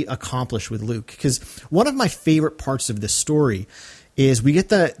can he accomplish with Luke? Because one of my favorite parts of this story is we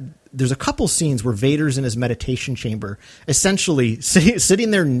get there's a couple scenes where Vader's in his meditation chamber, essentially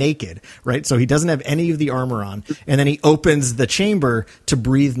sitting there naked, right? So he doesn't have any of the armor on, and then he opens the chamber to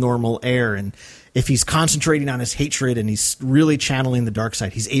breathe normal air. And if he's concentrating on his hatred and he's really channeling the dark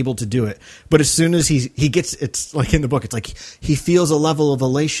side, he's able to do it. But as soon as he gets, it's like in the book, it's like he feels a level of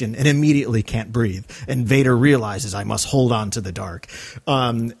elation and immediately can't breathe. And Vader realizes, I must hold on to the dark.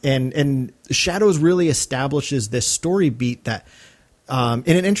 And Shadows really establishes this story beat that,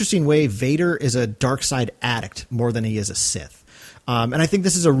 in an interesting way, Vader is a dark side addict more than he is a Sith. And I think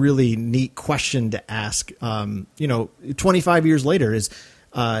this is a really neat question to ask. 25 years later,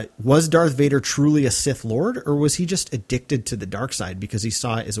 was Darth Vader truly a Sith Lord, or was he just addicted to the dark side because he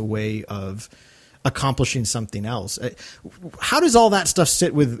saw it as a way of accomplishing something else? How does all that stuff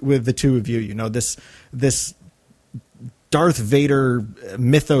sit with the two of you? This Darth Vader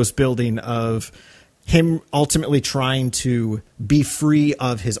mythos building of him ultimately trying to be free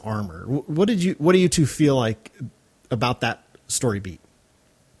of his armor. What do you two feel like about that story beat?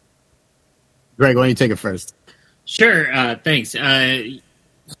 Greg, why don't you take it first? Sure. Thanks. It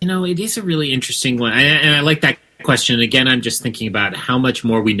is a really interesting one. And I like that question. Again, I'm just thinking about how much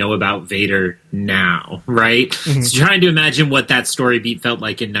more we know about Vader now, right? Mm-hmm. So trying to imagine what that story beat felt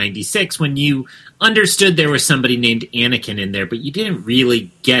like in 96 when you understood there was somebody named Anakin in there, but you didn't really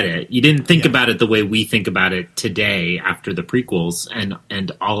get it. You didn't think about it the way we think about it today after the prequels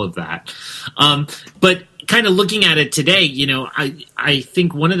and all of that. But kind of looking at it today, I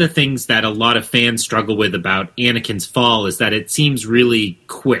think one of the things that a lot of fans struggle with about Anakin's fall is that it seems really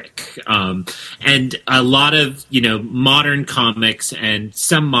quick. And a lot of, modern comics and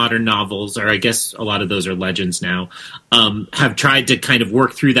some modern novels, or I guess a lot of those are legends now, have tried to kind of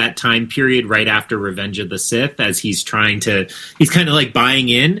work through that time period right after Revenge of the Sith as he's kind of like buying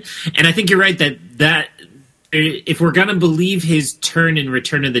in. And I think you're right that if we're going to believe his turn in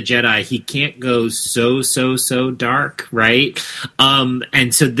Return of the Jedi, he can't go so dark, right?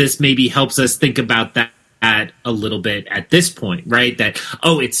 And so this maybe helps us think about that a little bit at this point, right? That,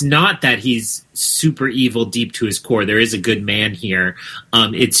 it's not that he's super evil deep to his core. There is a good man here.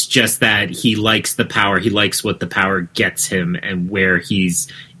 It's just that he likes the power. He likes what the power gets him and what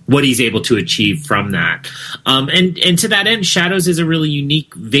he's able to achieve from that. And to that end, Shadows is a really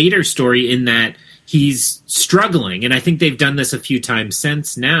unique Vader story in that he's struggling, and I think they've done this a few times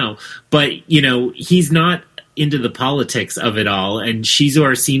since now, but, he's not into the politics of it all, and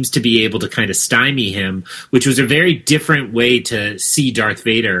Shizor seems to be able to kind of stymie him, which was a very different way to see Darth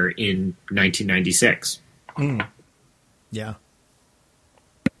Vader in 1996. Yeah.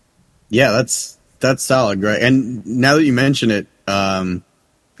 Yeah, that's solid, Greg. And now that you mention it, it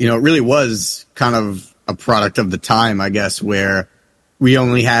really was kind of a product of the time, I guess, where we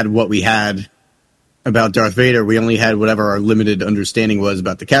only had what we had about Darth Vader, we only had whatever our limited understanding was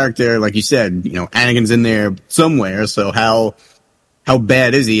about the character. Like you said, Anakin's in there somewhere. So how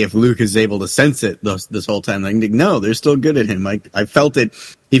bad is he if Luke is able to sense it this whole time? Like, no, they're still good at him. Like, I felt it.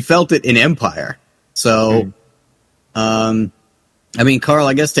 He felt it in Empire. So, I mean, Carl,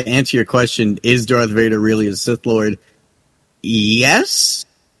 I guess to answer your question, is Darth Vader really a Sith Lord? Yes,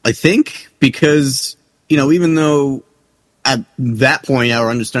 I think, because, even though at that point our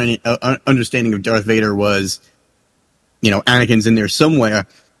understanding of Darth Vader was, Anakin's in there somewhere,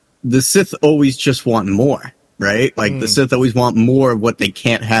 the Sith always just want more, right? Like, the Sith always want more of what they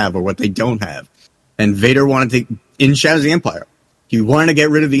can't have or what they don't have. And Vader wanted to, in Shadows of the Empire, he wanted to get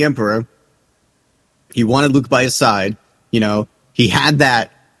rid of the Emperor. He wanted Luke by his side. He had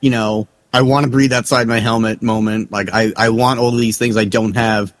that, I want to breathe outside my helmet moment. Like, I want all of these things I don't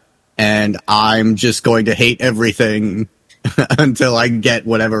have, and I'm just going to hate everything until I get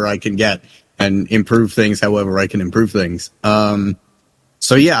whatever I can get and improve things however I can improve things.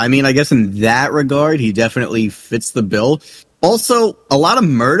 So yeah, I mean, I guess in that regard, he definitely fits the bill. Also, a lot of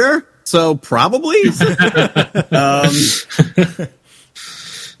murder, so probably.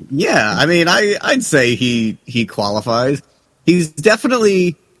 Yeah, I mean, I'd say he qualifies. He's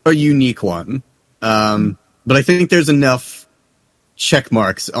definitely a unique one. But I think there's enough check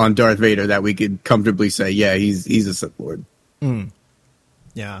marks on Darth Vader that we could comfortably say, yeah, he's a Sith Lord.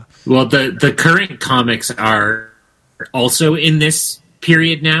 Yeah. Well, the current comics are also in this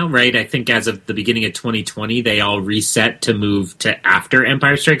period now, right? I think as of the beginning of 2020, they all reset to move to after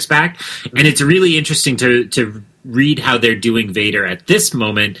Empire Strikes Back. And it's really interesting to read how they're doing Vader at this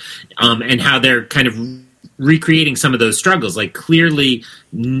moment, and how they're kind of recreating some of those struggles. Like, clearly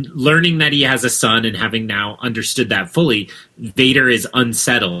learning that he has a son and having now understood that fully, Vader is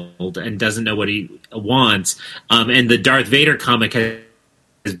unsettled and doesn't know what he wants. And the Darth Vader comic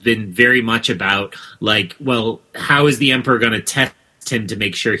has been very much about, like, well, how is the Emperor going to test him to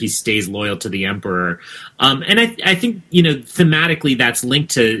make sure he stays loyal to the Emperor? And I think, thematically that's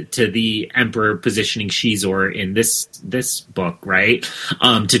linked to the Emperor positioning Shizor in this book, right?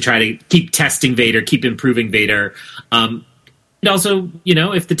 To try to keep testing Vader, keep improving Vader. And also,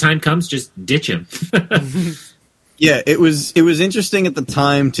 if the time comes, just ditch him. Yeah, it was interesting at the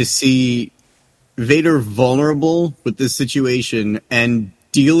time to see Vader vulnerable with this situation and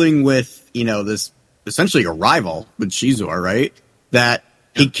dealing with, this essentially a rival with Shizor, right? That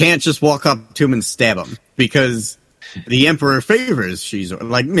he can't just walk up to him and stab him because the Emperor favors Shizor.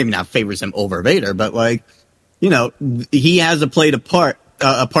 Like, maybe not favors him over Vader, but like, he has a part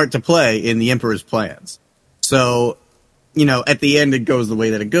to play in the Emperor's plans. So, at the end it goes the way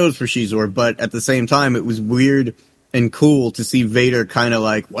that it goes for Shizor, but at the same time it was weird and cool to see Vader kind of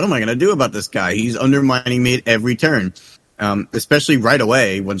like, what am I going to do about this guy? He's undermining me at every turn. Especially right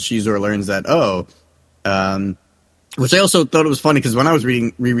away when Shizor learns that, which I also thought it was funny because when I was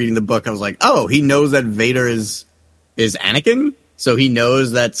rereading the book, I was like, oh, he knows that Vader is Anakin, so he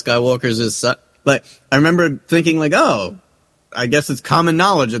knows that Skywalker's his son. But I remember thinking like, oh, I guess it's common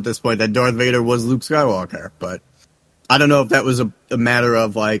knowledge at this point that Darth Vader was Luke Skywalker. But I don't know if that was a matter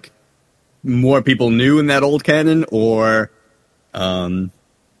of like more people knew in that old canon, or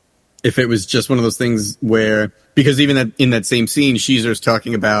if it was just one of those things where, because even in that same scene, Shizor's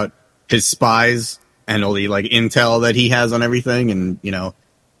talking about his spies and all the like intel that he has on everything, and so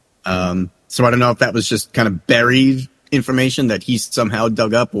I don't know if that was just kind of buried information that he somehow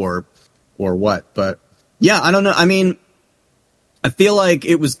dug up or what. But yeah, I don't know. I mean, I feel like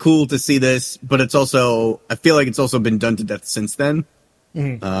it was cool to see this, but I feel like it's also been done to death since then.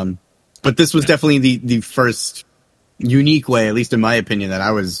 Mm-hmm. But this was definitely the first unique way, at least in my opinion, that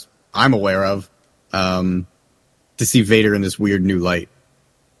I'm aware of, to see Vader in this weird new light.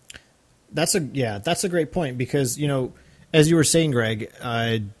 That's a great point because, as you were saying, Greg,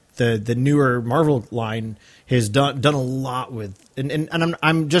 the newer Marvel line has done a lot with, and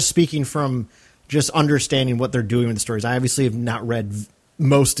I'm just speaking from just understanding what they're doing with the stories. I obviously have not read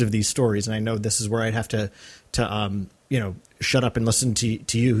most of these stories, and I know this is where I'd have to shut up and listen to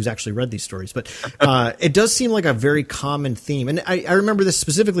you, who's actually read these stories. But it does seem like a very common theme, and I remember this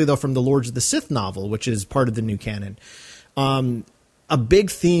specifically though from the Lords of the Sith novel, which is part of the new canon. A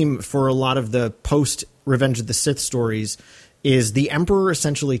big theme for a lot of the post Revenge of the Sith stories is the Emperor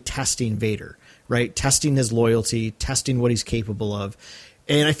essentially testing Vader, right? Testing his loyalty, testing what he's capable of.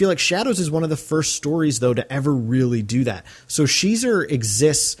 And I feel like Shadows is one of the first stories, though, to ever really do that. So Shizor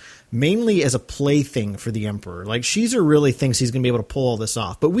exists mainly as a plaything for the Emperor. Like, Shizor really thinks he's going to be able to pull all this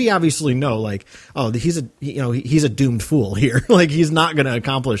off. But we obviously know, like, oh, he's a doomed fool here. Like, he's not going to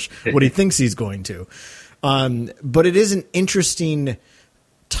accomplish what he thinks he's going to. But it is an interesting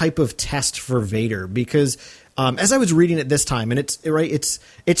type of test for Vader because as I was reading it this time, and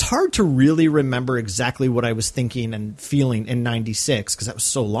it's hard to really remember exactly what I was thinking and feeling in '96 because that was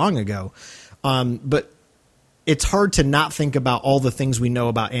so long ago. But it's hard to not think about all the things we know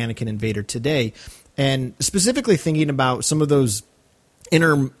about Anakin and Vader today, and specifically thinking about some of those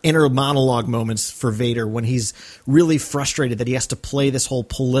inner monologue moments for Vader when he's really frustrated that he has to play this whole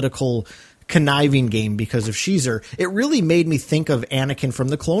political conniving game because of Caesar. It really made me think of Anakin from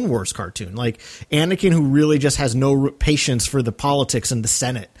the Clone Wars cartoon, like Anakin who really just has no patience for the politics and the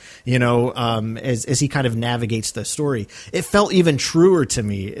Senate, as he kind of navigates the story. It felt even truer to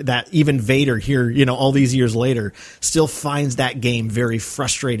me that even Vader here, all these years later, still finds that game very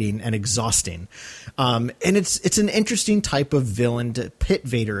frustrating and exhausting. And it's an interesting type of villain to pit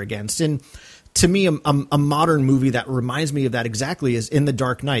Vader against. And to me, a modern movie that reminds me of that exactly is In the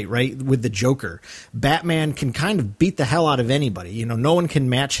Dark Knight, right? With the Joker. Batman can kind of beat the hell out of anybody. No one can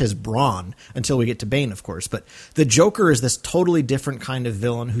match his brawn until we get to Bane, of course. But the Joker is this totally different kind of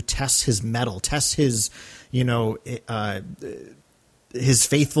villain who tests his mettle, tests his, his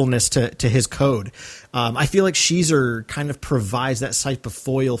faithfulness to his code. I feel like Caesar kind of provides that type of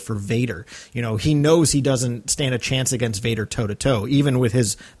foil for Vader. He knows he doesn't stand a chance against Vader toe to toe, even with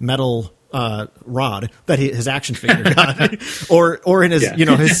his metal rod that his action figure got, or in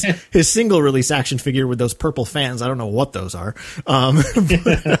his his single release action figure with those purple fans. I don't know what those are. I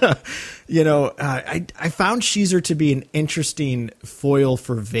found Caesar to be an interesting foil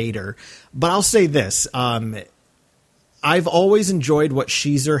for Vader, but I'll say this: I've always enjoyed what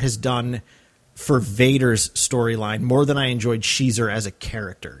Caesar has done for Vader's storyline more than I enjoyed Caesar as a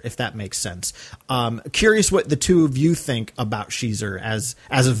character, if that makes sense. Curious what the two of you think about Caesar as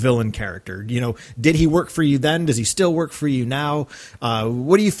a villain character. Did he work for you then? Does he still work for you now?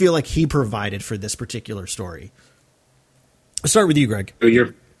 What do you feel like he provided for this particular story? I'll start with you, Greg.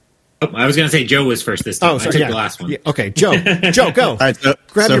 I was going to say Joe was first this time. Oh, sorry, I took the last one. Yeah, okay, Joe, go. All right, so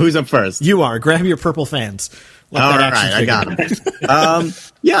who's up first? You are. Grab your purple fans. All right, I got him.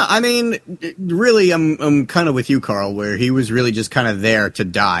 Yeah, I mean, really, I'm kind of with you, Carl, where he was really just kind of there to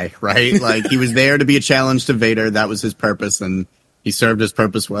die, right? Like, he was there to be a challenge to Vader. That was his purpose, and he served his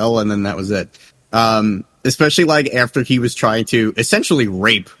purpose well, and then that was it. Especially, like, after he was trying to essentially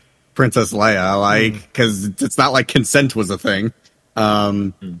rape Princess Leia, because it's not like consent was a thing.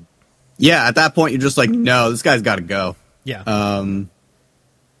 Yeah, at that point, you're just like, no, this guy's got to go. Yeah.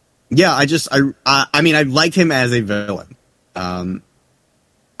 Yeah, I mean, I liked him as a villain.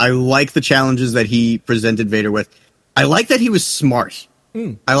 I like the challenges that he presented Vader with. I like that he was smart.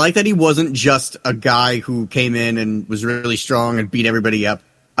 I like that he wasn't just a guy who came in and was really strong and beat everybody up.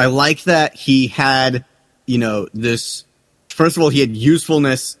 I like that he had, this, first of all, he had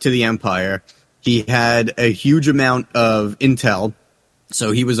usefulness to the Empire. He had a huge amount of intel,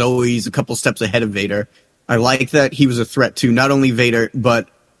 so he was always a couple steps ahead of Vader. I like that he was a threat to not only Vader, but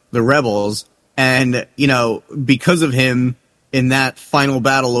the rebels, and, because of him in that final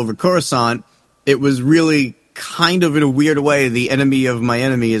battle over Coruscant, it was really kind of in a weird way, the enemy of my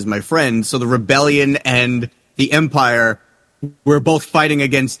enemy is my friend. So the rebellion and the Empire were both fighting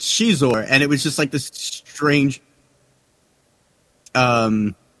against Caesar, and it was just like this strange,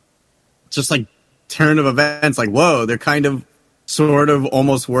 just like turn of events, like, whoa, they're kind of sort of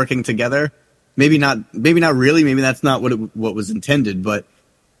almost working together. Maybe not really, maybe that's not what was intended, but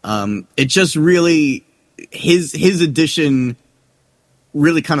it just really, his addition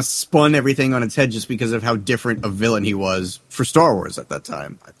really kind of spun everything on its head just because of how different a villain he was for Star Wars at that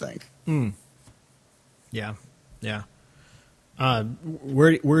time, I think. Yeah.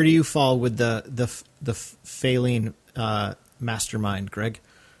 Where do you fall with the failing mastermind, Greg?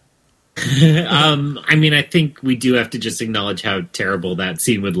 I mean, I think we do have to just acknowledge how terrible that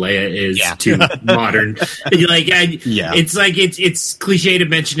scene with Leia is to modern. It's like it's cliche to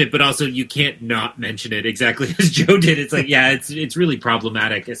mention it, but also you can't not mention it exactly as Joe did. It's like, it's really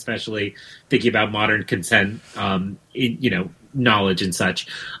problematic, especially thinking about modern consent, knowledge and such.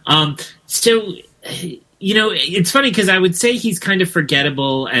 So. It's funny because I would say he's kind of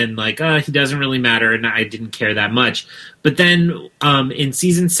forgettable and he doesn't really matter, and I didn't care that much. But then in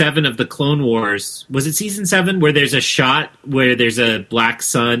season 7 of the Clone Wars, was it season 7 where there's a shot where there's a black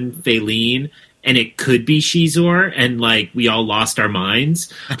sun, Faline, and it could be Caesar, and we all lost our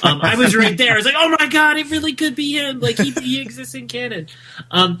minds. I was right there. I was like, oh my god, it really could be him. He exists in canon.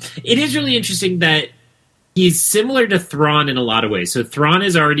 It is really interesting that he's similar to Thrawn in a lot of ways. So Thrawn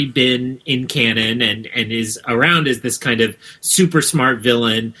has already been in canon and is around as this kind of super smart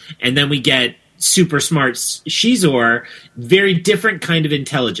villain. And then we get super smart Shizor, very different kind of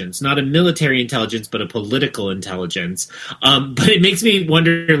intelligence, not a military intelligence, but a political intelligence. But it makes me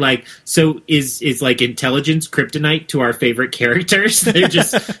wonder, like, so is like intelligence kryptonite to our favorite characters? They're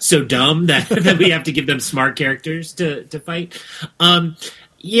just so dumb that we have to give them smart characters to fight.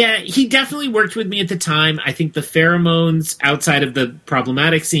 Yeah, he definitely worked with me at the time. I think the pheromones outside of the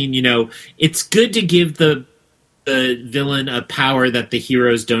problematic scene, it's good to give the villain a power that the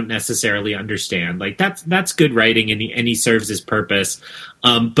heroes don't necessarily understand. Like that's good writing, and he serves his purpose.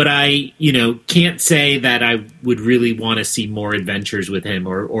 But I, can't say that I would really want to see more adventures with him,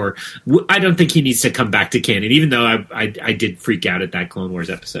 or I don't think he needs to come back to canon. Even though I did freak out at that Clone Wars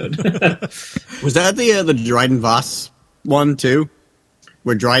episode. Was that the Dryden Voss one too?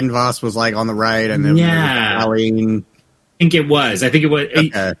 Where Dryden Voss was like on the right, and then rallying. I think it was.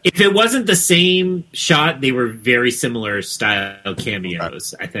 Okay. If it wasn't the same shot, they were very similar style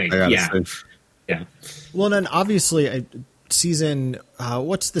cameos. I think. Yeah. Well, then obviously, season.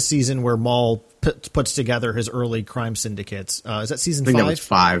 What's the season where Maul puts together his early crime syndicates? Is that season 5? I think that was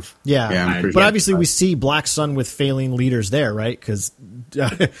 5. Yeah, but obviously we see Black Sun with failing leaders there, right? Because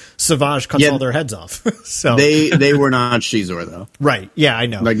Savage cuts all their heads off. So they were not Shizor though, right? Yeah, I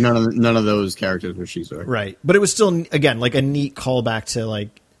know. Like none of those characters were Shizor, right? But it was still again like a neat callback to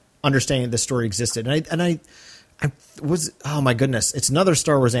like understanding the story existed, and I was, oh my goodness, it's another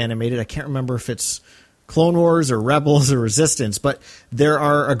Star Wars animated. I can't remember if it's Clone Wars or Rebels or Resistance, but there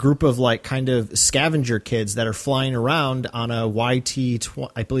are a group of like kind of scavenger kids that are flying around on a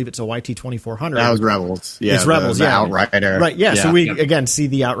I believe it's a YT 2400. That was Rebels. Yeah, it's Rebels. The yeah, Outrider. Right. Yeah. So we again see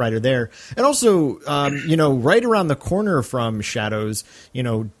the Outrider there, and also right around the corner from Shadows,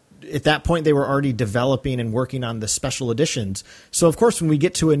 at that point they were already developing and working on the special editions. So of course when we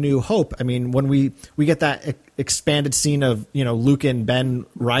get to A New Hope, I mean when we get that expanded scene of Luke and Ben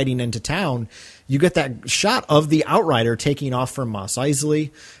riding into town, you get that shot of the Outrider taking off from Mos Eisley.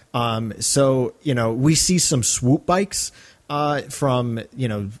 So we see some swoop bikes from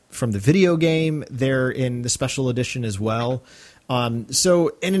the video game there in the special edition as well.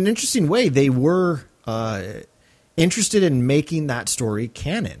 So in an interesting way, they were interested in making that story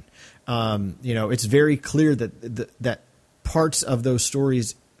canon. It's very clear that parts of those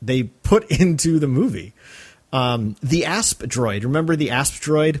stories they put into the movie. The ASP droid, remember the ASP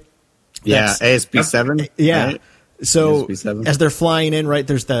droid? Yeah, ASP-7. Yeah. Right? So ASP-7. As they're flying in, right,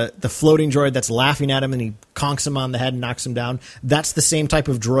 there's the floating droid that's laughing at him and he conks him on the head and knocks him down. That's the same type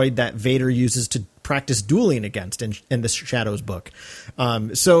of droid that Vader uses to practice dueling against in the Shadows book.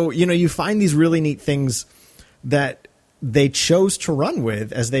 So you find these really neat things that they chose to run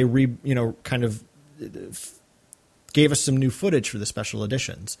with as they kind of gave us some new footage for the special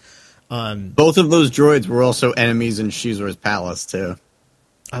editions. Both of those droids were also enemies in Shizor's palace too.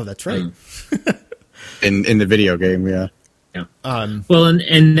 Oh, that's right. In the video game, yeah. Yeah. Well,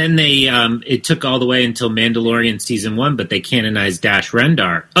 and then they it took all the way until Mandalorian season 1, but they canonized Dash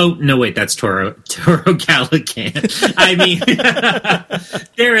Rendar. Oh no, wait, that's Toro Calican. I mean,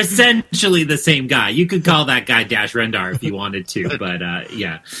 they're essentially the same guy. You could call that guy Dash Rendar if you wanted to, but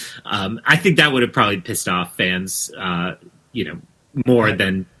I think that would have probably pissed off fans. More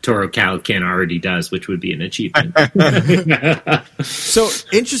than Toro Calican already does, which would be an achievement. So,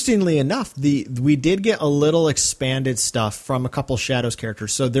 interestingly enough, we did get a little expanded stuff from a couple Shadows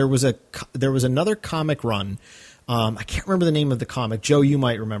characters. So there was another comic run. I can't remember the name of the comic. Joe, you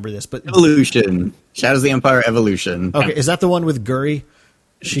might remember this, but Evolution, Shadows of the Empire Evolution. Okay, is that the one with Guri?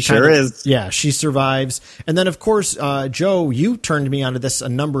 She sure is. Yeah, she survives. And then, of course, Joe, you turned me onto this a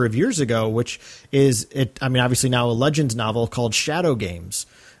number of years ago, which is, obviously now a Legends novel called Shadow Games.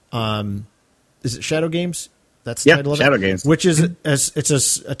 Is it Shadow Games? That's the title of it? Shadow Games. Which is,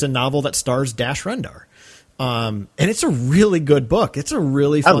 it's a novel that stars Dash Rendar. And it's a really good book. It's a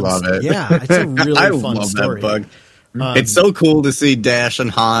really fun I love it. Yeah, it's a really I fun love story. That book. It's so cool to see Dash and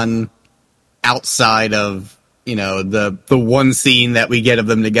Han outside of the one scene that we get of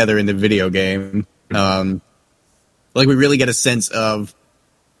them together in the video game. We really get a sense of,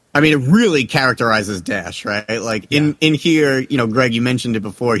 it really characterizes Dash, right? Like in here, Greg, you mentioned it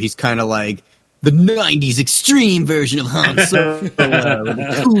before. He's kind of like the 90s extreme version of Han Solo with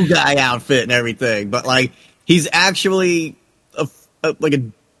a cool guy outfit and everything. But he's actually a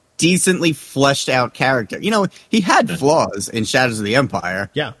decently fleshed out character. He had flaws in Shadows of the Empire.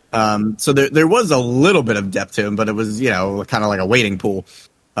 Yeah. So there was a little bit of depth to him, but it was, kind of like a wading pool.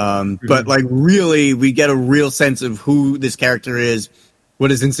 But really, we get a real sense of who this character is, what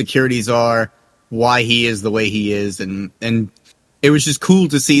his insecurities are, why he is the way he is. And it was just cool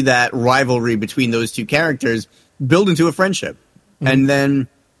to see that rivalry between those two characters build into a friendship. And then,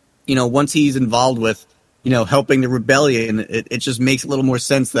 once he's involved with, helping the rebellion, it just makes a little more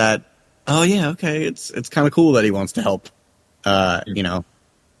sense that, oh yeah, okay, it's kind of cool that he wants to help,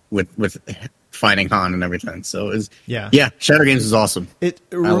 with finding Han and everything. So Shadow Games is awesome.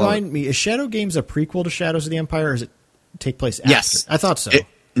 Remind me, is Shadow Games a prequel to Shadows of the Empire, or does it take place after? Yes. I thought so.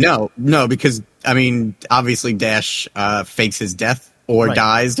 No, because, obviously Dash fakes his death or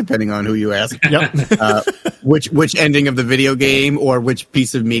dies, depending on who you ask. Yep. Which ending of the video game or which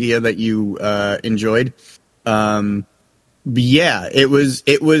piece of media that you enjoyed. It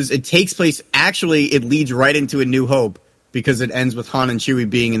takes place, actually, it leads right into A New Hope, because it ends with Han and Chewie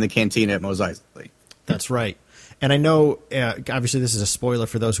being in the cantina at Mos Eisley. That's right. And I know, obviously, this is a spoiler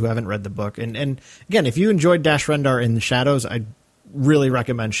for those who haven't read the book. And again, if you enjoyed Dash Rendar in the Shadows, I really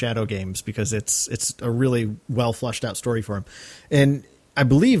recommend Shadow Games, because it's a really well fleshed out story for him. And I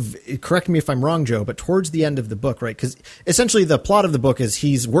believe, correct me if I'm wrong, Joe, but towards the end of the book, right? Because essentially the plot of the book is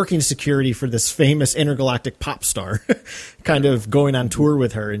he's working security for this famous intergalactic pop star, kind of going on tour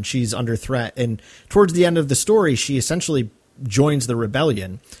with her, and she's under threat. And towards the end of the story, she essentially joins the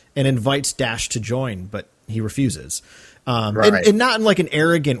rebellion and invites Dash to join, but he refuses. And not in like an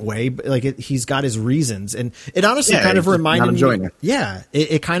arrogant way, but like he's got his reasons. And it honestly kind of reminded me. Yeah,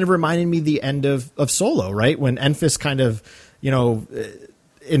 it kind of reminded me the end of Solo, right? When Enfys kind of,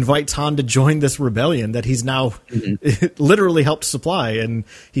 invites Han to join this rebellion that he's now literally helped supply, and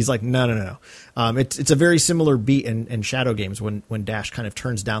he's like, no. It's a very similar beat in Shadow Games when Dash kind of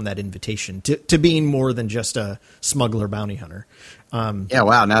turns down that invitation to being more than just a smuggler bounty hunter.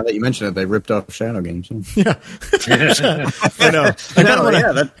 Wow. Now that you mention it, they ripped off Shadow Games. Yeah, I know. I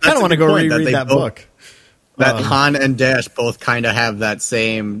kind of want to go reread that book. That Han and Dash both kind of have that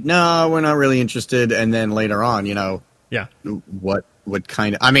same, no, we're not really interested, and then later on, what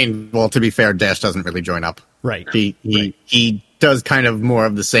kind of, well, to be fair, Dash doesn't really join up. Right. He does kind of more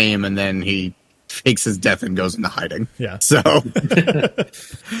of the same, and then he fakes his death and goes into hiding. Yeah. So,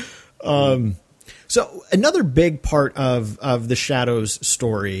 so another big part of the Shadows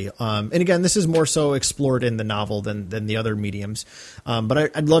story, and again, this is more so explored in the novel than the other mediums, but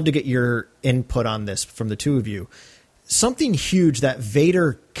I'd love to get your input on this from the two of you. Something huge that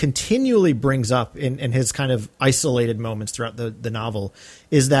Vader continually brings up in his kind of isolated moments throughout the novel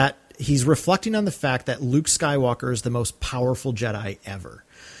is that he's reflecting on the fact that Luke Skywalker is the most powerful Jedi ever.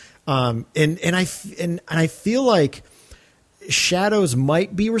 And I feel like Shadows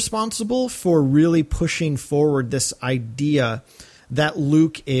might be responsible for really pushing forward this idea that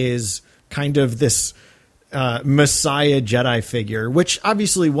Luke is kind of this Messiah Jedi figure, which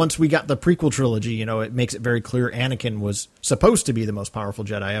obviously once we got the prequel trilogy, it makes it very clear Anakin was supposed to be the most powerful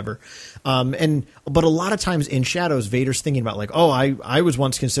Jedi ever. But a lot of times in Shadows, Vader's thinking about like, I was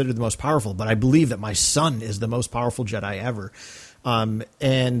once considered the most powerful, but I believe that my son is the most powerful Jedi ever.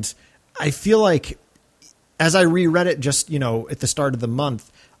 And I feel like as I reread it just, at the start of the month,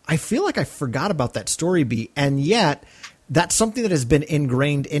 I feel like I forgot about that story beat. And yet that's something that has been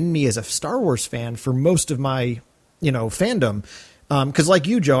ingrained in me as a Star Wars fan for most of my, fandom. Because like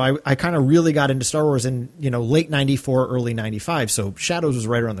you, Joe, I kind of really got into Star Wars in, late 94, early 95. So Shadows was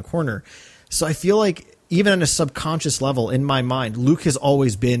right around the corner. So I feel like even on a subconscious level in my mind, Luke has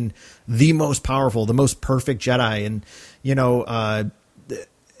always been the most powerful, the most perfect Jedi. And,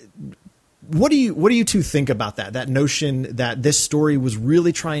 what do you two think about that? That notion that this story was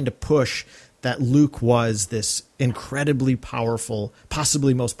really trying to push that Luke was this incredibly powerful,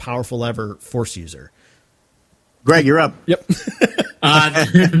 possibly most powerful ever Force user. Greg, you're up. Yep.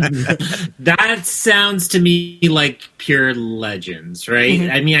 That sounds to me like pure Legends, right?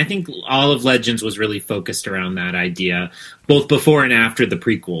 Mm-hmm. I mean, I think all of Legends was really focused around that idea, both before and after the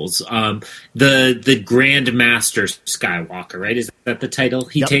prequels. The Grand Master Skywalker, right? Is that the title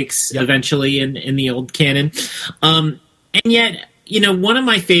he takes eventually in the old canon? And yet, one of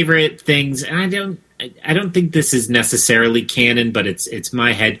my favorite things, and I don't think this is necessarily canon, but it's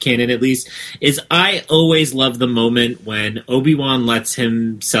my head canon at least, is I always love the moment when Obi-Wan lets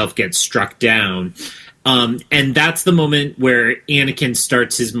himself get struck down. And that's the moment where Anakin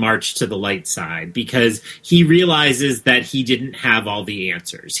starts his march to the light side, because he realizes that he didn't have all the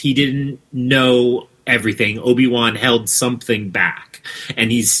answers. He didn't know everything. Obi-Wan held something back.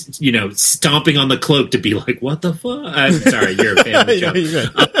 And he's, stomping on the cloak to be like, what the fuck? I'm sorry, you're a fan of the show.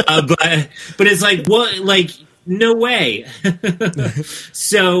 But it's like, what? Like, no way.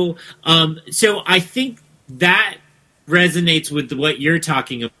 So I think that resonates with what you're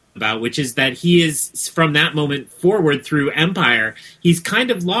talking about, which is that he is, from that moment forward through Empire, he's kind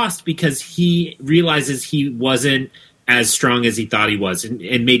of lost because he realizes he wasn't as strong as he thought he was,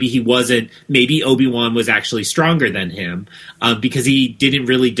 and maybe he wasn't. Maybe Obi-Wan was actually stronger than him because he didn't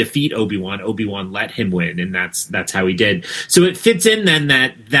really defeat Obi-Wan. Obi-Wan let him win, and that's how he did. So it fits in then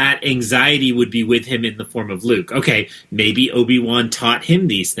that anxiety would be with him in the form of Luke. Okay, maybe Obi-Wan taught him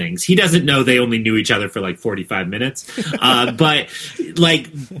these things. He doesn't know they only knew each other for like 45 minutes, but like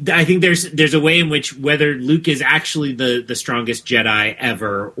I think there's a way in which whether Luke is actually the strongest Jedi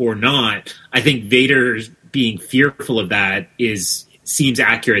ever or not, I think Vader's being fearful of that seems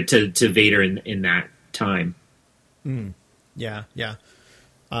accurate to Vader in that time. Yeah.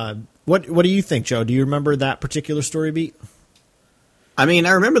 What do you think, Joe? Do you remember that particular story beat? I mean,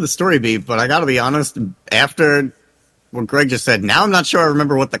 I remember the story beat, but I got to be honest. After what Greg just said, now I'm not sure I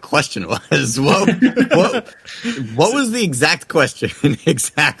remember what the question was. What was the exact question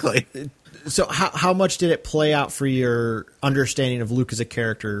exactly? So how much did it play out for your understanding of Luke as a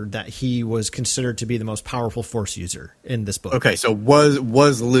character that he was considered to be the most powerful Force user in this book? Okay, so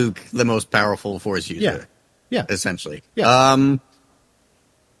was Luke the most powerful Force user? Yeah. Essentially. Yeah.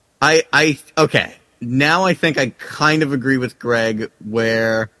 Okay. Now I think I kind of agree with Greg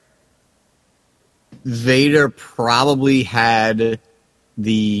where Vader probably had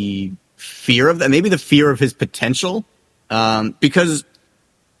the fear of that, maybe the fear of his potential, because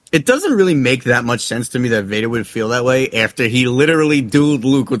it doesn't really make that much sense to me that Vader would feel that way after he literally dueled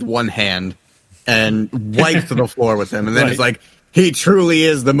Luke with one hand and wiped the floor with him. And then It's like, he truly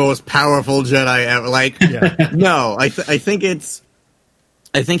is the most powerful Jedi ever. Like, no, I think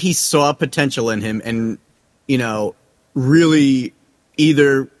he saw potential in him and, really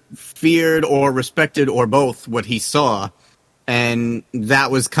either feared or respected or both what he saw. And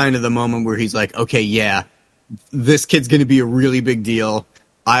that was kind of the moment where he's like, okay, yeah, this kid's going to be a really big deal.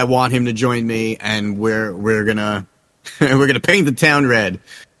 I want him to join me, and we're gonna paint the town red.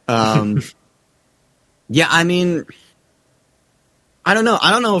 Yeah, I mean, I don't know.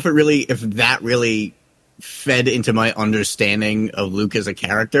 I don't know if that really fed into my understanding of Luke as a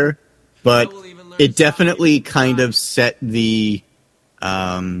character, but it definitely kind of set the,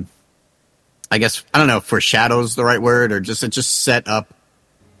 I guess, I don't know if foreshadows the right word, or it just set up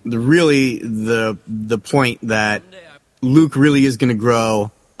the point that Luke really is going to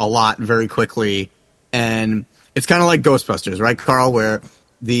grow a lot very quickly. And it's kind of like Ghostbusters, right, Carl, where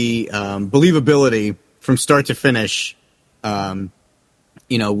the believability from start to finish,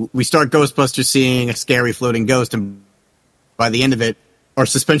 we start Ghostbusters seeing a scary floating ghost, and by the end of it, our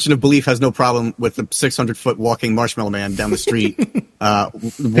suspension of belief has no problem with the 600-foot walking marshmallow man down the street,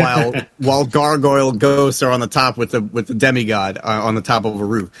 while gargoyle ghosts are on the top with the demigod on the top of a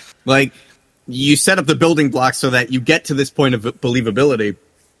roof. Like, you set up the building blocks so that you get to this point of believability.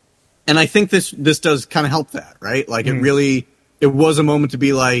 And I think this does kind of help that, right? Like, it was a moment to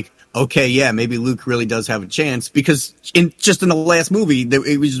be like, okay, yeah, maybe Luke really does have a chance, because in the last movie,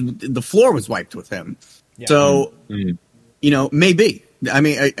 the floor was wiped with him. Yeah. So, maybe. I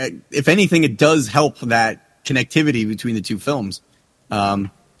mean, if anything, it does help that connectivity between the two films. But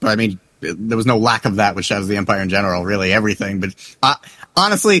I mean, there was no lack of that with Shadows of the Empire in general, really everything. But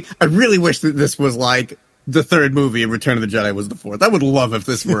honestly, I really wish that this was like the third movie and Return of the Jedi was the fourth. I would love if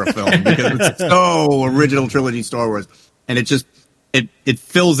this were a film, because it's so original trilogy Star Wars, and it just it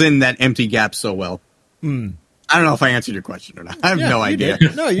fills in that empty gap so well. I don't know if I answered your question or not. I have no idea.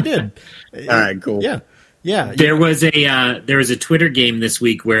 No, you did. All right, cool. Yeah. There was a Twitter game this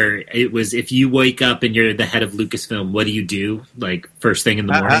week where it was, if you wake up and you're the head of Lucasfilm, what do you do? Like, first thing in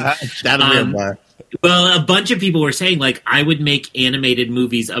the morning. Well, a bunch of people were saying, like, I would make animated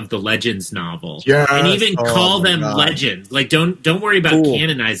movies of the Legends novel, and even call them Legends. Like, don't worry about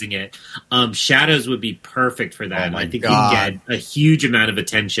canonizing it. Shadows would be perfect for that. I think you can get a huge amount of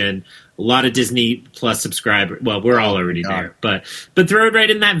attention. A lot of Disney Plus subscribers. Well, we're all already there, but throw it right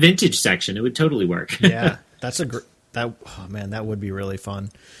in that vintage section. It would totally work. Yeah, that's that would be really fun.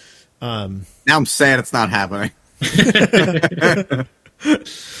 Now I'm sad it's not happening.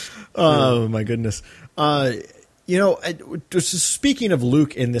 Oh my goodness. Speaking of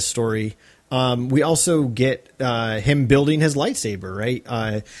Luke in this story, we also get him building his lightsaber,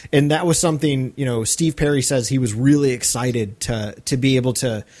 right? And that was something, Steve Perry says he was really excited to be able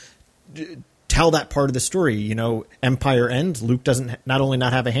to tell that part of the story. Empire ends. Luke doesn't not only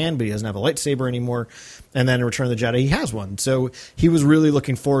not have a hand, but he doesn't have a lightsaber anymore. And then in Return of the Jedi, he has one. So he was really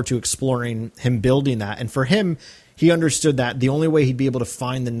looking forward to exploring him building that. And for him, he understood that the only way he'd be able to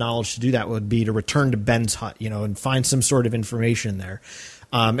find the knowledge to do that would be to return to Ben's hut, and find some sort of information there.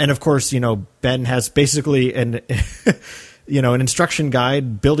 And of course, Ben has basically an instruction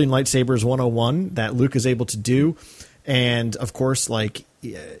guide, building lightsabers 101, that Luke is able to do. And of course,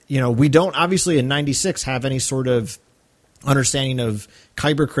 we don't obviously in 96 have any sort of understanding of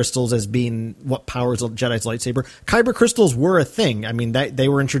kyber crystals as being what powers a Jedi's lightsaber. Kyber crystals were a thing. I mean, they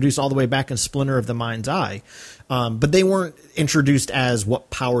were introduced all the way back in Splinter of the Mind's Eye, but they weren't introduced as what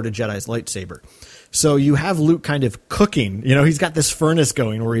powered a Jedi's lightsaber. So you have Luke kind of cooking. You know, he's got this furnace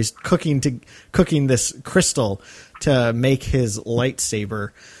going where he's cooking this crystal to make his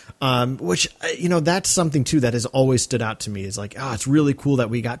lightsaber, which, you know, that's something too that has always stood out to me. Is like, it's really cool that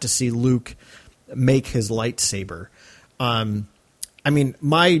we got to see Luke make his lightsaber. I mean,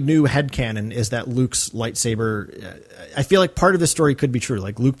 my new headcanon is that Luke's lightsaber, I feel like part of the story could be true.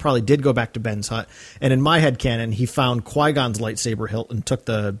 Like, Luke probably did go back to Ben's hut, and in my headcanon, he found Qui-Gon's lightsaber hilt and took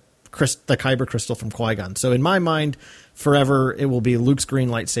the kyber crystal from Qui-Gon. So in my mind, forever, it will be Luke's green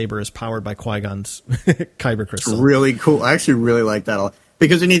lightsaber is powered by Qui-Gon's kyber crystal. It's really cool. I actually really like that a lot.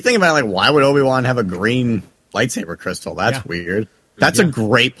 Because when you think about it, like, why would Obi-Wan have a green lightsaber crystal? That's weird. That's a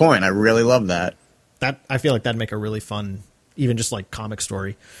great point. I really love that. I feel like that'd make a really fun, even just like comic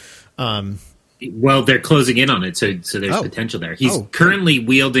story. Well, they're closing in on it, so there's potential there. He's currently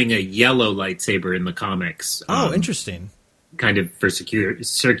wielding a yellow lightsaber in the comics. Interesting. Kind of for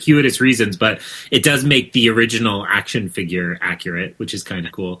circuitous reasons, but it does make the original action figure accurate, which is kind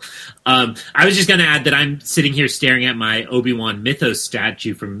of cool. I was just going to add that I'm sitting here staring at my Obi-Wan Mythos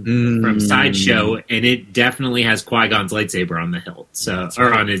statue from Sideshow, and it definitely has Qui-Gon's lightsaber on the hilt,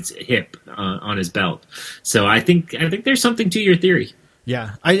 or on his hip, on his belt. So I think there's something to your theory.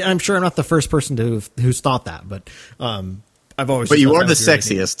 Yeah, I'm sure I'm not the first person who's thought that, but I've always. But you are the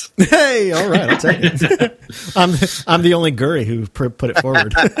sexiest. Hey, all right, I'll take it. I'm the only Guri who put it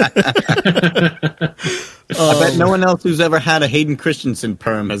forward. I bet no one else who's ever had a Hayden Christensen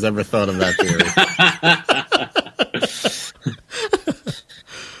perm has ever thought of that theory.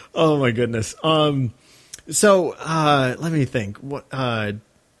 Oh my goodness. So let me think. What I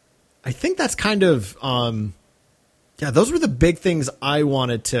think that's kind of those were the big things I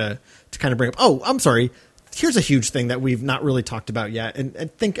wanted to kind of bring up. Oh, I'm sorry. Here's a huge thing that we've not really talked about yet, and I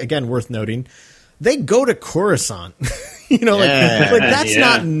think, again, worth noting. They go to Coruscant. You know, like that's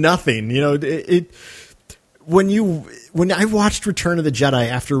not nothing. You know, when I watched Return of the Jedi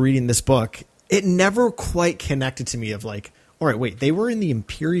after reading this book, it never quite connected to me of like, all right, wait, they were in the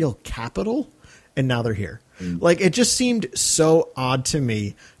Imperial capital and now they're here. Like, it just seemed so odd to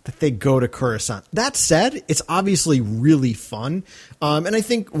me that they go to Coruscant. That said, it's obviously really fun. And I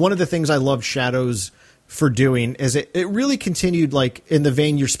think one of the things I loved Shadows for doing is it really continued, like, in the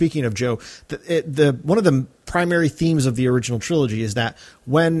vein you're speaking of, Joe. One of the primary themes of the original trilogy is that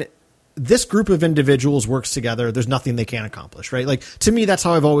when this group of individuals works together, there's nothing they can't accomplish, right? Like, to me, that's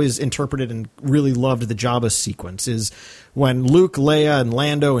how I've always interpreted and really loved the Jabba sequence, is when Luke, Leia, and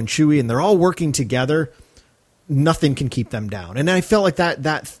Lando and Chewie, and they're all working together, nothing can keep them down. And I felt like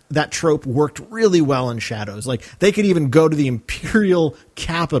that trope worked really well in Shadows. Like, they could even go to the Imperial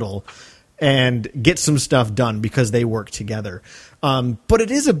capital and get some stuff done because they work together. But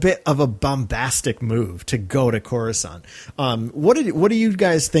it is a bit of a bombastic move to go to Coruscant. What do you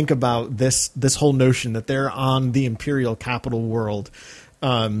guys think about this whole notion that they're on the Imperial capital world,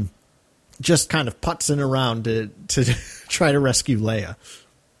 just kind of putzing around to try to rescue Leia?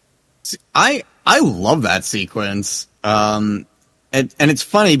 I love that sequence. And it's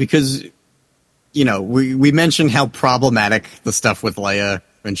funny because, you know, we mentioned how problematic the stuff with Leia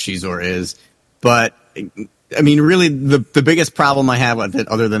and Shizor is, but I mean, really, the biggest problem I have with it,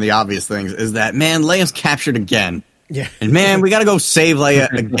 other than the obvious things, is that, man, Leia's captured again. Yeah. And man, we gotta go save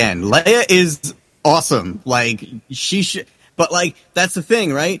Leia again. Leia is awesome. Like, she should, but like, that's the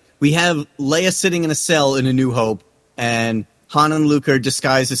thing, right? We have Leia sitting in a cell in A New Hope, and Han and Luke are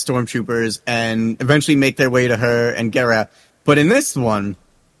disguised as stormtroopers and eventually make their way to her and get her out. But in this one,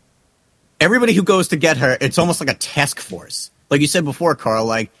 everybody who goes to get her, it's almost like a task force. Like you said before, Carl,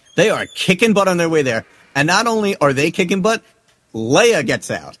 like, they are kicking butt on their way there. And not only are they kicking butt, Leia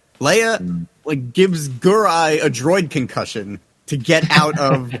gets out. Leia, like, gives Gurai a droid concussion to get out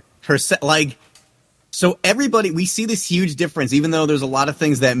of her set. Like, so everybody, we see this huge difference, even though there's a lot of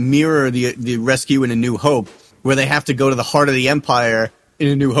things that mirror the rescue in A New Hope, where they have to go to the heart of the Empire. In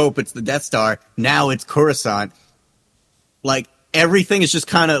A New Hope, it's the Death Star. Now it's Coruscant. Like, everything is just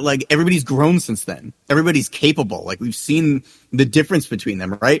kind of like, everybody's grown since then. Everybody's capable. Like, we've seen the difference between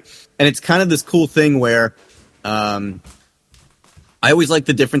them, right? And it's kind of this cool thing where I always like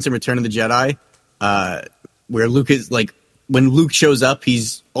the difference in Return of the Jedi, where Luke is like, when Luke shows up,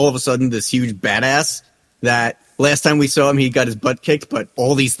 he's all of a sudden this huge badass that last time we saw him, he got his butt kicked, but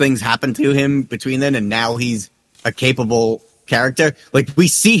all these things happened to him between then, and now he's a capable character. Like, we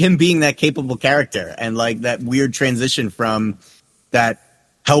see him being that capable character, and like that weird transition from that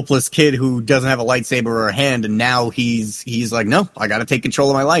helpless kid who doesn't have a lightsaber or a hand, and now he's like, no, I got to take control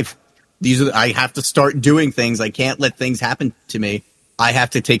of my life. I have to start doing things. I can't let things happen to me. I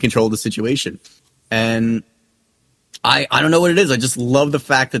have to take control of the situation. And I don't know what it is. I just love the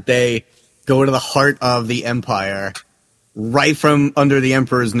fact that they go to the heart of the Empire, right from under the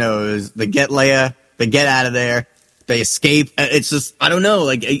Emperor's nose. They get Leia, they get out of there, they escape. It's just, I don't know,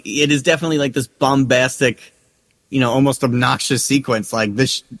 like, it is definitely like this bombastic, almost obnoxious sequence. Like,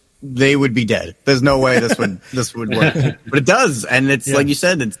 this, they would be dead. There's no way this would work. But it does, and it's like you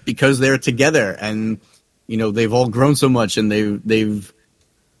said, it's because they're together, and they've all grown so much, and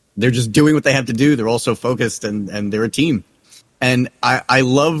they're just doing what they have to do. They're all so focused, and they're a team. And I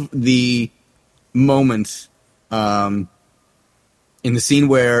love the moment in the scene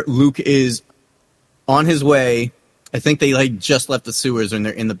where Luke is on his way. I think they like just left the sewers and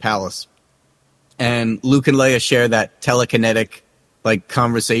they're in the palace. And Luke and Leia share that telekinetic like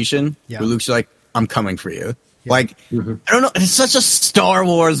conversation where Luke's like, I'm coming for you. Yeah. Like, I don't know. It's such a Star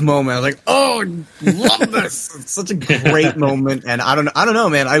Wars moment. I was like, oh, love this. It's such a great moment. And I don't know,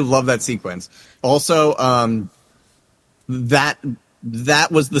 man. I love that sequence. Also, that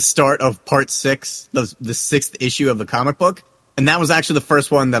was the start of part 6, the 6th issue of the comic book. And that was actually the first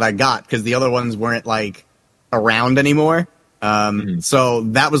one that I got because the other ones weren't like around anymore. So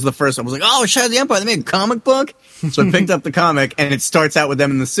that was the first one. I was like, oh, Shadow of the Empire, they made a comic book? So I picked up the comic, and it starts out with them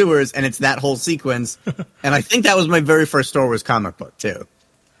in the sewers, and it's that whole sequence. And I think that was my very first Star Wars comic book, too,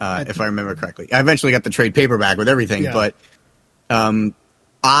 if I remember correctly. I eventually got the trade paperback with everything, but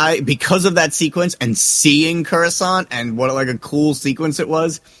because of that sequence and seeing Coruscant and what like a cool sequence it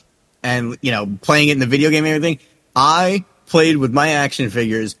was, and, playing it in the video game and everything, I played with my action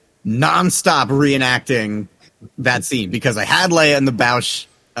figures nonstop reenacting that scene because I had Leia in the Bausch,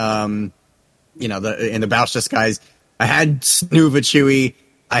 in the Bausch disguise. I had Snuva Chewie.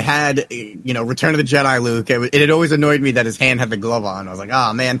 I had, Return of the Jedi Luke. It had always annoyed me that his hand had the glove on. I was like,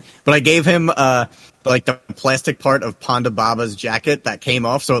 oh man. But I gave him, like the plastic part of Ponda Baba's jacket that came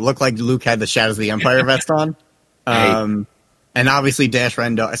off. So it looked like Luke had the Shadows of the Empire vest on. And obviously Dash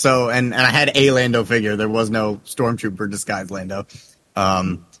Rando. So, and I had a Lando figure. There was no Stormtrooper disguised Lando.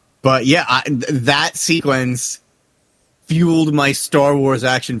 But yeah, that sequence fueled my Star Wars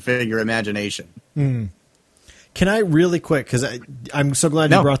action figure imagination. Can I really quick, because I'm so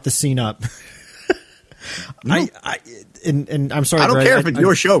glad you brought the scene up. And I'm sorry, I don't Greg, care if it's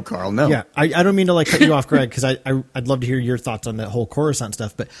your show, Carl. No. Yeah, I don't mean to like cut you off, Greg, because I'd love to hear your thoughts on that whole Coruscant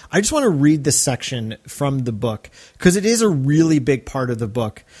stuff. But I just want to read this section from the book because it is a really big part of the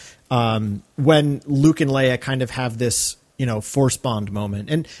book when Luke and Leia kind of have this force bond moment.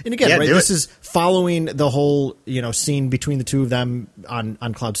 And again, right, this is following the whole, scene between the two of them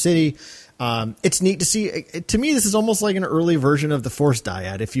on Cloud City. It's neat to see. To me, this is almost like an early version of the Force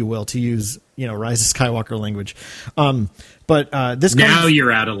dyad, if you will, to use, Rise of Skywalker language. But this now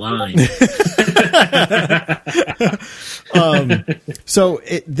you're out of line. So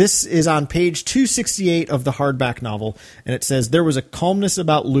this is on page 268 of the hardback novel, and it says, there was a calmness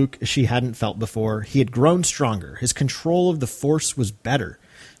about Luke she hadn't felt before. He had grown stronger. His control of the Force was better.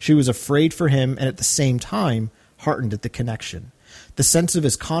 She was afraid for him and at the same time heartened at the connection. The sense of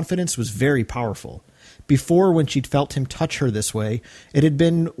his confidence was very powerful. Before, when she'd felt him touch her this way, it had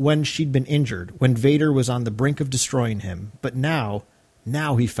been when she'd been injured, when Vader was on the brink of destroying him. But now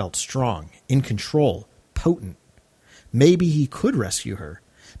he felt strong, in control, potent. Maybe he could rescue her.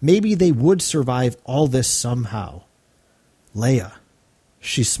 Maybe they would survive all this somehow. Leia.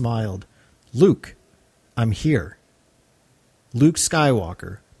 She smiled. Luke, I'm here. Luke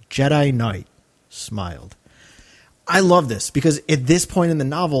Skywalker, Jedi Knight, smiled. I love this because at this point in the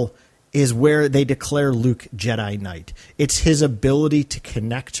novel is where they declare Luke Jedi Knight. It's his ability to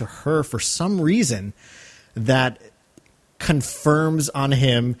connect to her for some reason that confirms on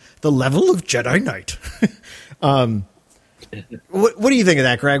him the level of Jedi Knight. What do you think of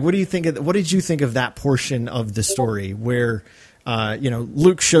that, Greg? What did you think of that portion of the story where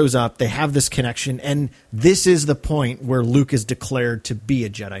Luke shows up, they have this connection, and this is the point where Luke is declared to be a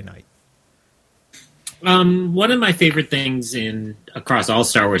Jedi Knight? One of my favorite things across all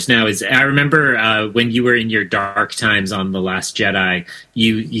Star Wars now is I remember when you were in your dark times on The Last Jedi,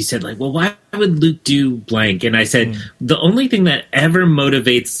 you said like, well, why would Luke do blank? And I said, the only thing that ever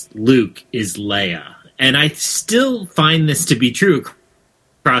motivates Luke is Leia. And I still find this to be true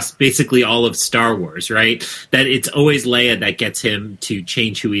across basically all of Star Wars, right? That it's always Leia that gets him to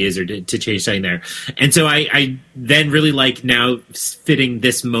change who he is or to change something there. And so I then really like now fitting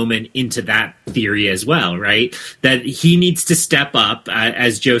this moment into that theory as well, right? That he needs to step up,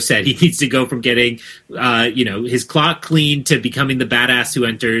 as Joe said, he needs to go from getting, his clock clean to becoming the badass who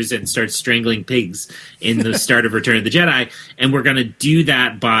enters and starts strangling pigs in the start of Return of the Jedi. And we're going to do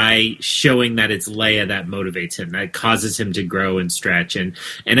that by showing that it's Leia that motivates him, that causes him to grow and stretch. And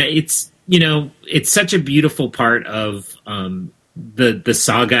it's, it's such a beautiful part of the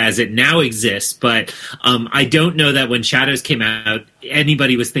saga as it now exists. But I don't know that when Shadows came out,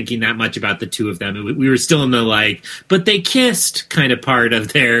 anybody was thinking that much about the two of them. We were still in the but they kissed kind of part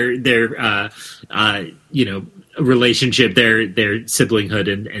of their relationship, their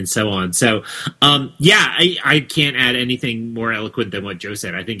siblinghood and so on. So I can't add anything more eloquent than what Joe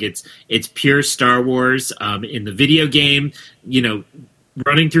said. I think it's pure Star Wars. In the video game,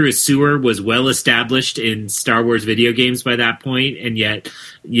 running through a sewer was well established in Star Wars video games by that point, and yet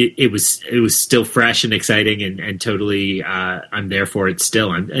it was still fresh and exciting and totally I'm there for it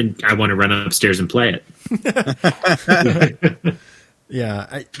still. And I want to run upstairs and play it.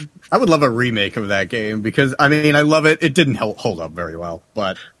 Yeah, I would love a remake of that game because I love it. It didn't hold up very well,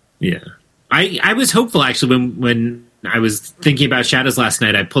 but yeah, I was hopeful actually when I was thinking about Shadows last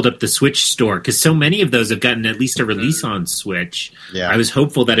night. I pulled up the Switch store because so many of those have gotten at least a release on Switch. Yeah, I was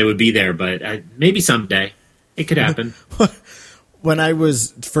hopeful that it would be there, but maybe someday it could happen. When I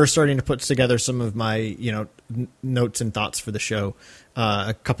was first starting to put together some of my notes and thoughts for the show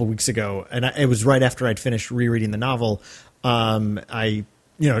a couple weeks ago, and it was right after I'd finished rereading the novel. I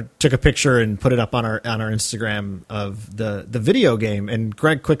took a picture and put it up on our Instagram of the video game, and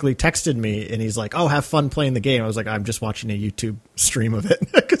Greg quickly texted me and he's like, "Oh, have fun playing the game." I was like, "I'm just watching a YouTube stream of it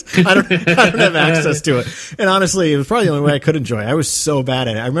because I don't have access to it." And honestly, it was probably the only way I could enjoy it. I was so bad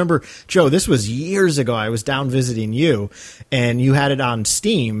at it. I remember, Joe, this was years ago. I was down visiting you, and you had it on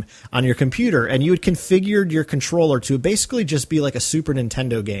Steam on your computer, and you had configured your controller to basically just be like a Super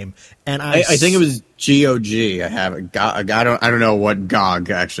Nintendo game. And I think it was GOG. I have it. I don't know what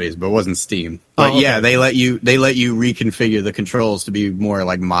GOG actually is, but it wasn't Steam. But okay. Yeah, they let you reconfigure the controls to be more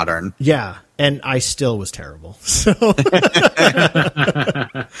like modern. Yeah, and I still was terrible. So,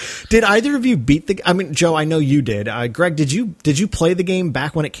 did either of you beat the? I mean, Joe, I know you did. Greg, did you play the game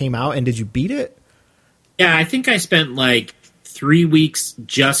back when it came out, and did you beat it? Yeah, I think I spent 3 weeks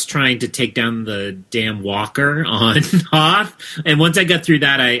just trying to take down the damn walker on Hoth, and once I got through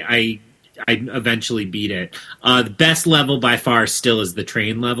that, I eventually beat it. The best level by far still is the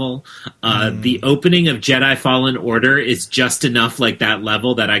train level. The opening of Jedi Fallen Order is just enough like that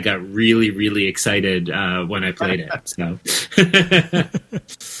level that I got really, really excited when I played it. So.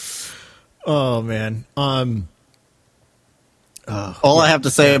 Oh, man. All I have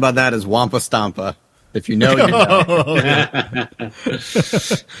to say about that is Wampa Stampa. If you know, you know.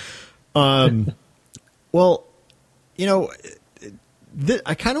 Well,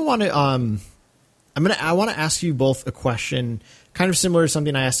 I kind of want to. I want to ask you both a question, kind of similar to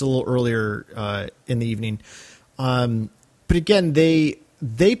something I asked a little earlier in the evening. But again, they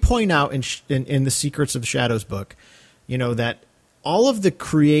point out in the Secrets of Shadows book, that all of the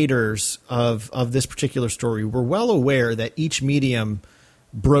creators of this particular story were well aware that each medium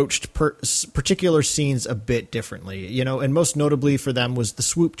broached particular scenes a bit differently, and most notably for them was the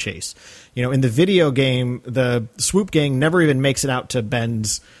swoop chase. In the video game, the swoop gang never even makes it out to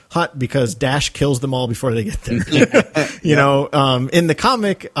Ben's hut because Dash kills them all before they get there. In the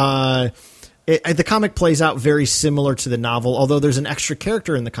comic, the comic plays out very similar to the novel, although there's an extra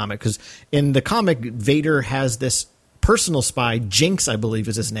character in the comic because in the comic, Vader has this personal spy, Jinx, I believe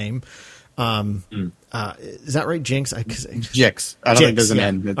is his name. Is that right, Jinx? Jix. I don't think there's an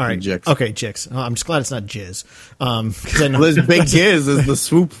end. All right, Jix. Okay, Jix. I'm just glad it's not Jizz. This big Jizz is the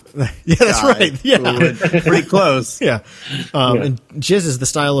swoop. Yeah, that's right. Yeah, pretty close. Yeah, and Jizz is the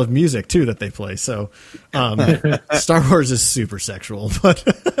style of music too that they play. So, Star Wars is super sexual, but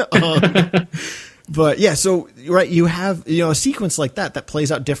yeah. So right, you have a sequence like that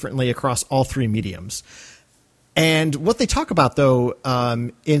plays out differently across all three mediums. And what they talk about, though,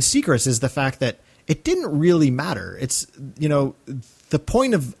 in Secrets is the fact that it didn't really matter. It's, the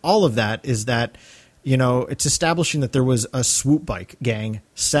point of all of that is that, it's establishing that there was a swoop bike gang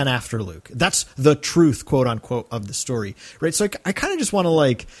sent after Luke. That's the truth, quote unquote, of the story. Right. So I kind of just want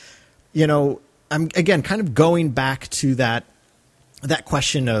to I'm again kind of going back to that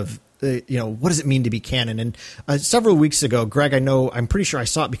question of what does it mean to be canon? And several weeks ago, Greg, I'm pretty sure I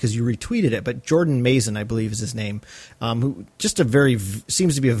saw it because you retweeted it, but Jordan Mazin, I believe is his name, who just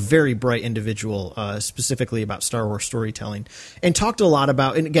seems to be a very bright individual, specifically about Star Wars storytelling, and talked a lot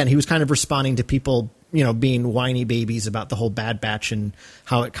about, and again, he was kind of responding to people, being whiny babies about the whole Bad Batch and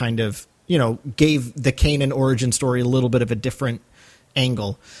how it kind of, gave the Kanan origin story a little bit of a different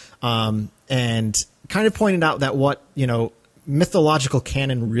angle, and kind of pointed out that what, mythological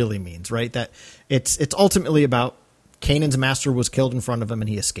canon really means, right? That it's ultimately about Kanan's master was killed in front of him and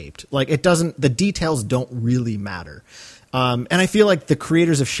he escaped. Like, the details don't really matter. And I feel like the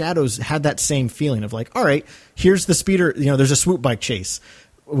creators of Shadows had that same feeling of like, all right, here's the speeder, there's a swoop bike chase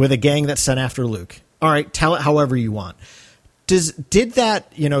with a gang that's sent after Luke. All right, tell it however you want. Did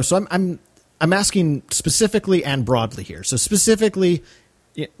that, so I'm asking specifically and broadly here. So specifically,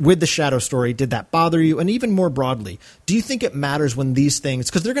 with the Shadow story, did that bother you? And even more broadly, do you think it matters when these things,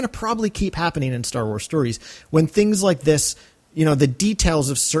 because they're going to probably keep happening in Star Wars stories, when things like this, the details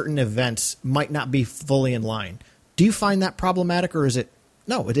of certain events might not be fully in line? Do you find that problematic, or is it,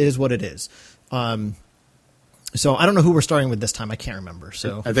 no, it is what it is? So I don't know who we're starting with this time. I can't remember.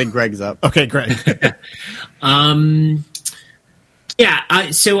 So I think Greg's up. Okay, Greg.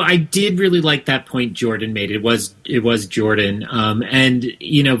 Yeah, so I did really like that point Jordan made. It was Jordan, and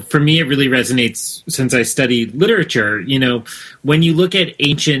for me, it really resonates since I studied literature. When you look at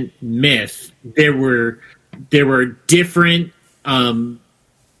ancient myth, there were different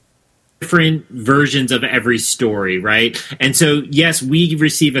versions of every story, right? And so, yes, we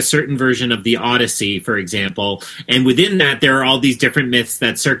receive a certain version of the Odyssey, for example, and within that, there are all these different myths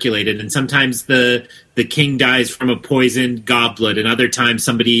that circulated, and sometimes the king dies from a poisoned goblet, and other times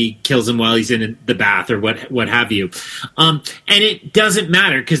somebody kills him while he's in the bath, or what have you. And it doesn't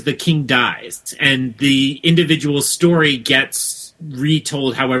matter because the king dies, and the individual story gets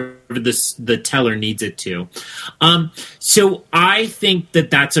retold however the teller needs it to. So I think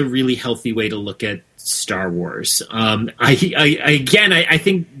that that's a really healthy way to look at Star Wars. I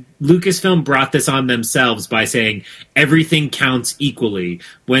think Lucasfilm brought this on themselves by saying everything counts equally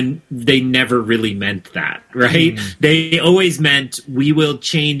when they never really meant that, right? They always meant we will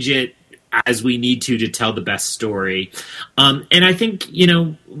change it as we need to tell the best story. And I think,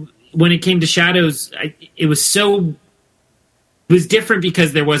 when it came to Shadows, it was different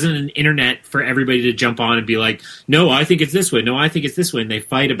because there wasn't an internet for everybody to jump on and be like, no, I think it's this way. No, I think it's this way. And they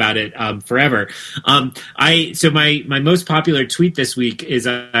fight about it forever. So my most popular tweet this week is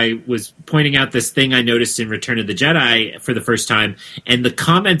I was pointing out this thing I noticed in Return of the Jedi for the first time. And the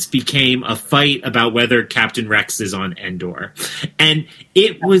comments became a fight about whether Captain Rex is on Endor. And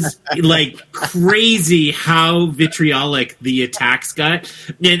it was like crazy how vitriolic the attacks got.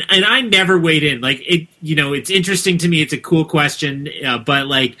 And I never weighed in. Like, it's interesting to me. It's a cool question. But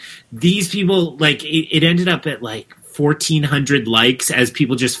like these people, like it ended up at like 1,400 likes as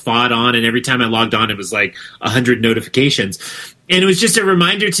people just fought on, and every time I logged on, it was like 100 notifications, and it was just a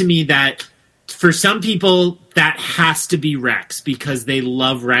reminder to me that for some people that has to be Rex because they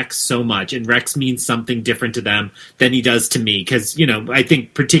love Rex so much, and Rex means something different to them than he does to me. Because I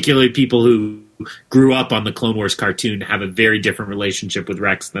think particularly people who grew up on the Clone Wars cartoon have a very different relationship with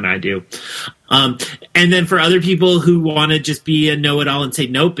Rex than I do. And then for other people who want to just be a know-it-all and say,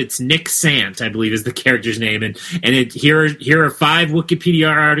 nope, it's Nick Sant, I believe is the character's name. And here are 5 Wikipedia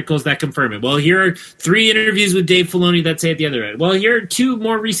articles that confirm it. Well, here are 3 interviews with Dave Filoni that say it the other way. Well, here are 2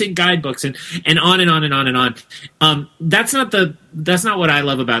 more recent guidebooks, and on and on and on and on. That's not what I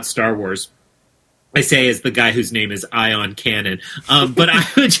love about Star Wars. I say as the guy whose name is Ion Canon. But I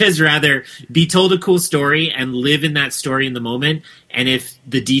would just rather be told a cool story and live in that story in the moment. And if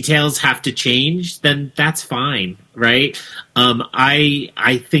the details have to change, then that's fine, right?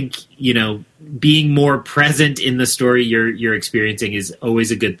 I think, being more present in the story you're experiencing is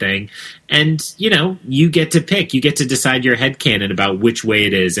always a good thing. And, you get to pick. You get to decide your headcanon about which way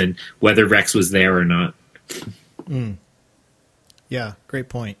it is and whether Rex was there or not. Yeah, great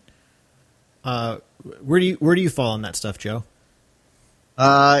point. Where do you fall on that stuff, Joe?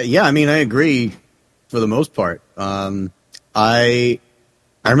 Yeah, I mean, I agree for the most part. I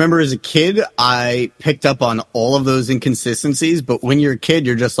remember as a kid, I picked up on all of those inconsistencies, but when you're a kid,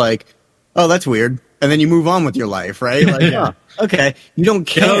 you're just like, oh, that's weird. And then you move on with your life, right? Like, yeah. Okay. You don't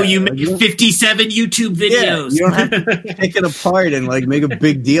care. No, you made 57 YouTube videos. Yeah, you don't have to pick it apart and like make a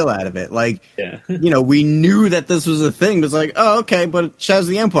big deal out of it. Like, we knew that this was a thing, but it's like, oh, okay, but it Shadows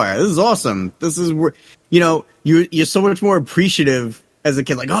of the Empire. This is awesome. This is where, you're so much more appreciative as a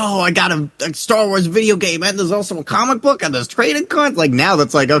kid. Like, oh, I got a Star Wars video game, and there's also a comic book, and there's trading cards. Like, now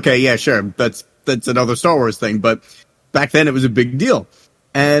that's like, okay, yeah, sure. That's another Star Wars thing. But back then it was a big deal.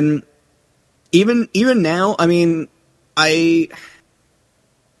 And even now, I mean, I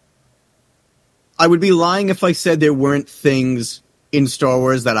would be lying if I said there weren't things in Star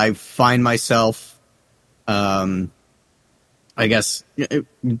Wars that I find myself, I guess,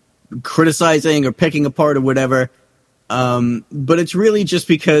 criticizing or picking apart or whatever. But it's really just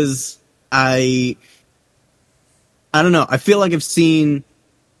because I don't know. I feel like I've seen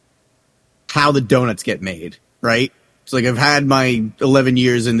how the donuts get made, right? It's like I've had my 11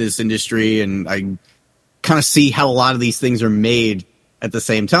 years in this industry, and I kind of see how a lot of these things are made at the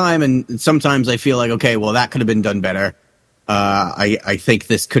same time. And sometimes I feel like, okay, well, that could have been done better. I think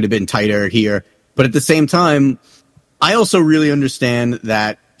this could have been tighter here. But at the same time, I also really understand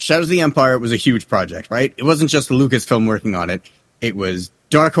that Shadows of the Empire was a huge project, right? It wasn't just Lucasfilm working on it. It was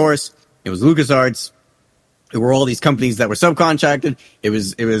Dark Horse. It was LucasArts. It were all these companies that were subcontracted. It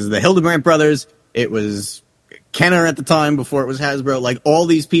was the Hildebrandt brothers. It was Kenner at the time before it was Hasbro. Like, all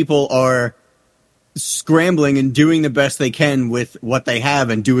these people are scrambling and doing the best they can with what they have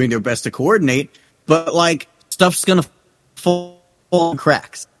and doing their best to coordinate. But, like, stuff's going to fall in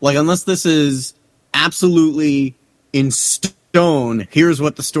cracks. Like, unless this is absolutely in stone, here's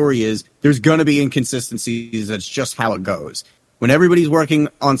what the story is, there's going to be inconsistencies. That's just how it goes. When everybody's working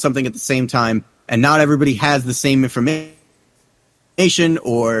on something at the same time, and not everybody has the same information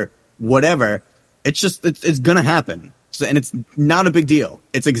or whatever, it's going to happen. So, and it's not a big deal.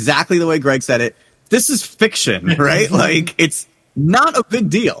 It's exactly the way Greg said it. This is fiction, right? Like, it's not a big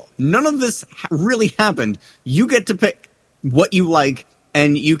deal. None of this really happened. You get to pick what you like,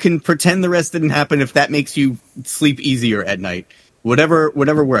 and you can pretend the rest didn't happen if that makes you sleep easier at night. Whatever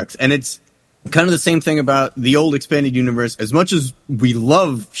works. And it's kind of the same thing about the old expanded universe. As much as we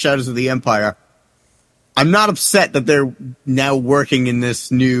love Shadows of the Empire, I'm not upset that they're now working in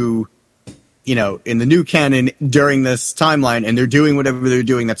this new, in the new canon during this timeline, and they're doing whatever they're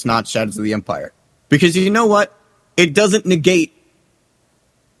doing that's not Shadows of the Empire. Because you know what? It doesn't negate,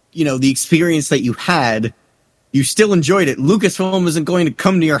 the experience that you had. You still enjoyed it. Lucasfilm isn't going to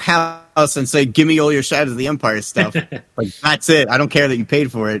come to your house and say, give me all your Shadows of the Empire stuff. Like, that's it. I don't care that you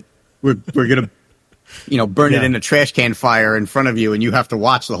paid for it. We're going to, burn it in a trash can fire in front of you, and you have to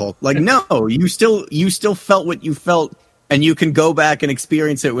watch the whole. Like, no, you still felt what you felt, and you can go back and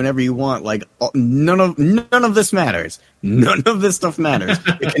experience it whenever you want. Like, none of this matters. None of this stuff matters.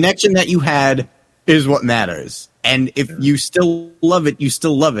 The connection that you had is what matters. And if you still love it, you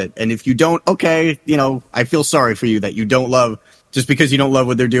still love it. And if you don't, okay, I feel sorry for you that you don't love, just because you don't love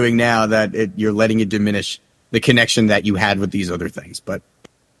what they're doing now, that you're letting it diminish the connection that you had with these other things. But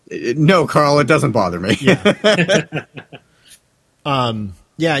no, Carl, it doesn't bother me. Yeah.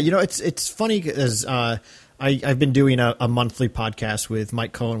 It's funny because I've been doing a monthly podcast with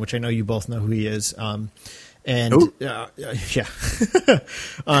Mike Cohen, which I know you both know who he is.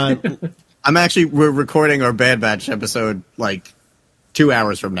 We're recording our Bad Batch episode like 2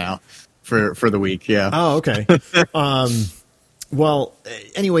 hours from now for the week. Yeah. Oh, okay. Well,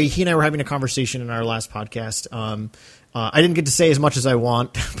 anyway, he and I were having a conversation in our last podcast. I didn't get to say as much as I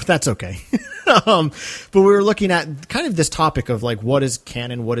want, but that's okay. But we were looking at kind of this topic of like, what is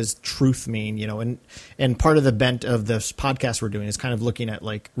canon? What does truth mean? And part of the bent of this podcast we're doing is kind of looking at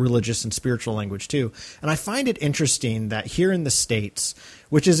like religious and spiritual language too. And I find it interesting that here in the States,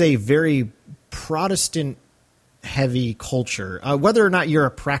 which is a very Protestant heavy culture, whether or not you're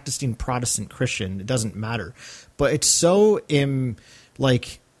a practicing Protestant Christian, it doesn't matter, but it's so kind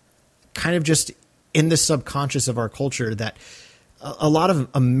of just in the subconscious of our culture that a lot of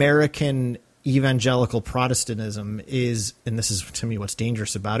American evangelical Protestantism is, and this is to me what's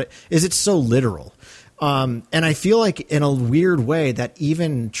dangerous about it, is it's so literal. And I feel like in a weird way that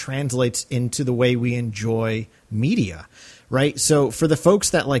even translates into the way we enjoy media, right? So for the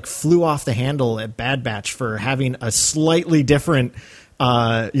folks that like flew off the handle at Bad Batch for having a slightly different,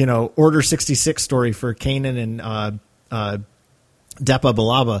 Order 66 story for Kanan and Depa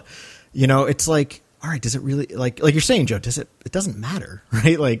Balaba, it's like, all right, does it really, like you're saying, Joe, it doesn't matter,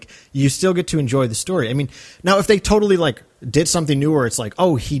 right? Like, you still get to enjoy the story. I mean, now if they totally like did something new where it's like,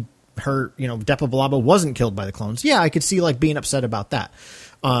 oh, Depa Balaba wasn't killed by the clones. Yeah, I could see like being upset about that.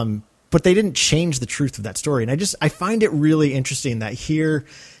 But they didn't change the truth of that story. And I find it really interesting that here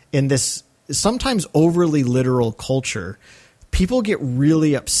in this sometimes overly literal culture, people get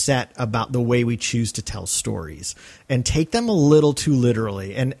really upset about the way we choose to tell stories and take them a little too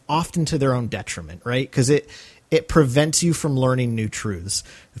literally, and often to their own detriment, right? Because it prevents you from learning new truths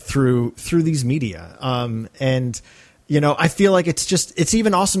through these media. And I feel like it's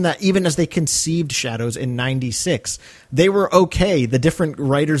even awesome that even as they conceived Shadows in 96, they were okay. The different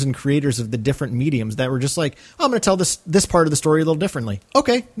writers and creators of the different mediums that were just like, oh, I'm going to tell this part of the story a little differently.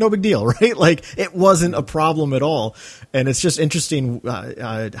 Okay, no big deal, right? Like, it wasn't a problem at all. And it's just interesting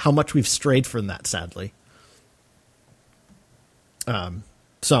how much we've strayed from that, sadly.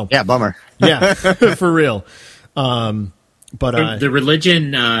 So yeah, bummer. Yeah, for real. But the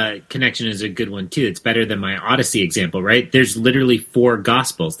religion connection is a good one too. It's better than my Odyssey example, right? There's literally 4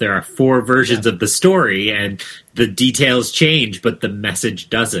 gospels. There are 4 versions of the story, and the details change, but the message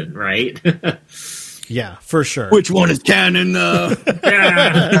doesn't, right? Yeah, for sure. Which one is canon?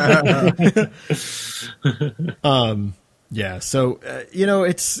 Yeah. So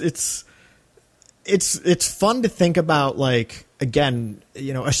it's fun to think about, like, again,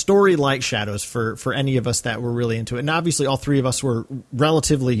 a story like Shadows for any of us that were really into it. And obviously all 3 of us were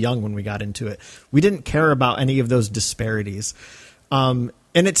relatively young when we got into it. We didn't care about any of those disparities. And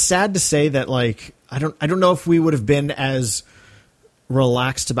it's sad to say that, like, I don't know if we would have been as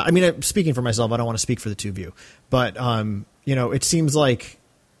relaxed about, I mean, speaking for myself, I don't want to speak for the 2 of you, but, it seems like,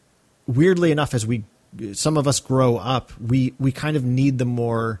 weirdly enough, as some of us grow up, we kind of need the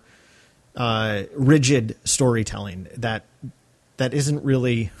more, rigid storytelling that isn't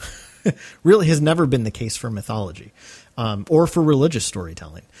really has never been the case for mythology, or for religious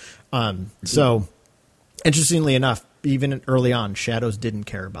storytelling. So interestingly enough, even early on, Shadows didn't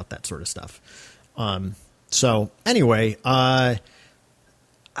care about that sort of stuff. So anyway, I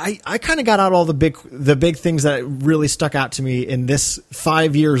kind of got out all the big things that really stuck out to me in this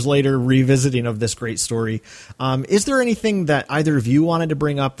 5 years later revisiting of this great story. Is there anything that either of you wanted to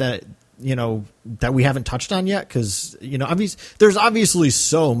bring up that that we haven't touched on yet? Because, there's obviously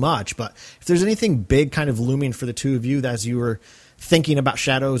so much, but if there's anything big kind of looming for the 2 of you that as you were thinking about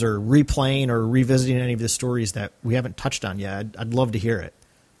Shadows or replaying or revisiting any of the stories that we haven't touched on yet, I'd love to hear it.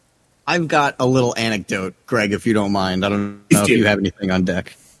 I've got a little anecdote, Greg, if you don't mind. I don't know if you have anything on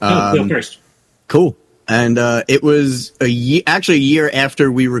deck. Go first. Cool. And it was a year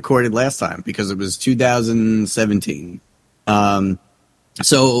after we recorded last time, because it was 2017.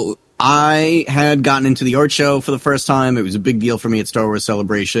 So I had gotten into the art show for the first time. It was a big deal for me at Star Wars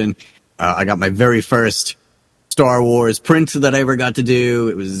Celebration. I got my very first Star Wars print that I ever got to do.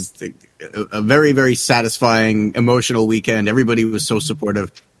 It was a very, very satisfying, emotional weekend. Everybody was so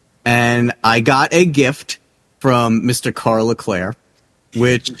supportive. And I got a gift from Mr. Carl Leclerc,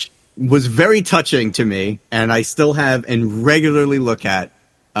 which was very touching to me, and I still have and regularly look at.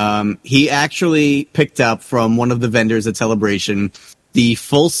 He actually picked up from one of the vendors at Celebration the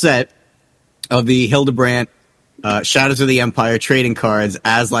full set of the Hildebrandt Shadows of the Empire trading cards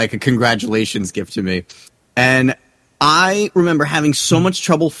as like a congratulations gift to me. And I remember having so much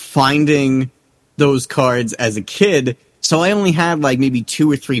trouble finding those cards as a kid, so I only had like maybe 2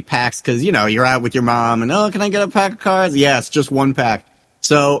 or 3 packs because, you're out with your mom and, oh, can I get a pack of cards? Yeah, it's just 1 pack.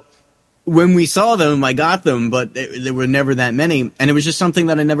 So when we saw them, I got them, but there were never that many. And it was just something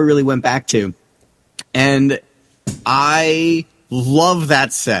that I never really went back to. And I love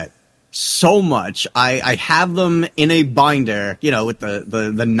that set so much. I have them in a binder, with the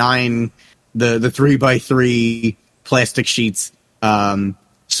 3x3 plastic sheets.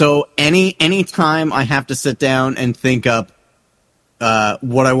 So any time I have to sit down and think up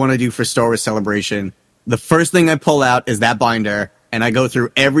what I want to do for Star Wars Celebration, the first thing I pull out is that binder, and I go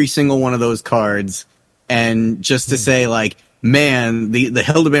through every single one of those cards, and just to say, like, man, the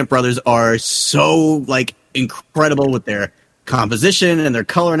Hildebrandt brothers are so, like, incredible with their composition and their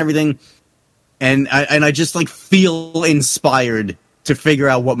color and everything, and I just, like, feel inspired to figure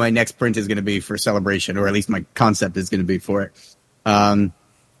out what my next print is going to be for Celebration, or at least my concept is going to be for it. And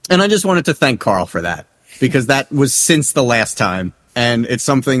I just wanted to thank Carl for that, because that was since the last time, and it's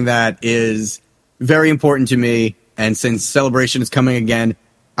something that is very important to me. And since Celebration is coming again,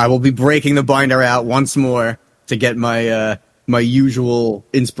 I will be breaking the binder out once more to get my my usual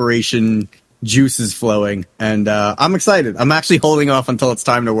inspiration juices flowing. And I'm excited. I'm actually holding off until it's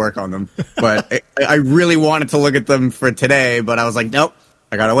time to work on them. But I really wanted to look at them for today, but I was like, nope,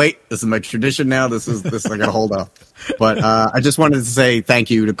 I gotta wait. This is my tradition now. This I gotta hold off. But I just wanted to say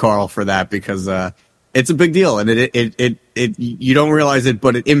thank you to Carl for that, because it's a big deal, and it you don't realize it,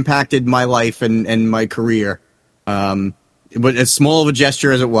 but it impacted my life and my career. But as small of a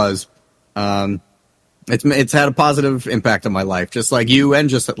gesture as it was, it's had a positive impact on my life, just like you and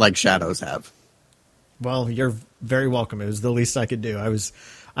just like Shadows have. Well, you're very welcome. It was the least I could do.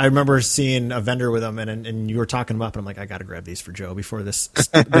 I remember seeing a vendor with them, and you were talking them up, and I'm like, I got to grab these for Joe before this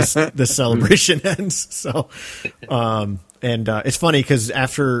celebration ends. So, and it's funny because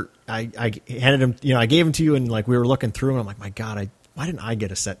after I handed him, I gave him to you, and like we were looking through, and I'm like, my God, why didn't I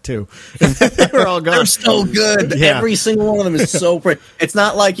get a set too? They were all gone. They're so good. Yeah. Every single one of them is so pretty. It's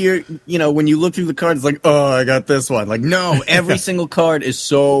not like when you look through the cards, it's like, oh, I got this one. Like, no, every single card is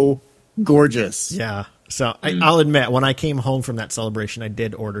so gorgeous. Yeah. So I'll admit, when I came home from that celebration, I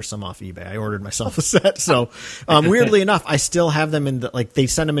did order some off eBay. I ordered myself a set. So weirdly enough, I still have them in they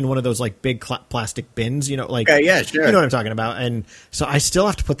send them in one of those like big plastic bins, Okay, yeah, sure. You know what I'm talking about. And so I still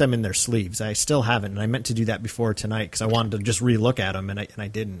have to put them in their sleeves. I still haven't. And I meant to do that before tonight because I wanted to just relook at them, and I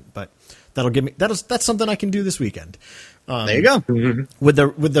didn't. But that's something I can do this weekend. There you go. With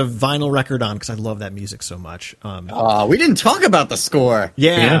the vinyl record on, because I love that music so much. We didn't talk about the score.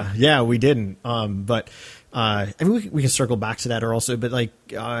 Yeah, we didn't. But I mean, we can circle back to that, or also, but like,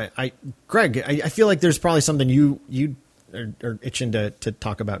 Greg, I feel like there's probably something you are itching to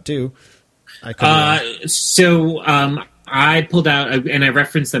talk about too. I pulled out, and I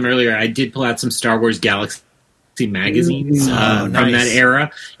referenced them earlier. I did pull out some Star Wars Galaxy magazines from that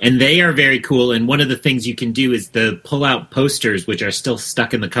era, and they are very cool. And one of the things you can do is the pull-out posters, which are still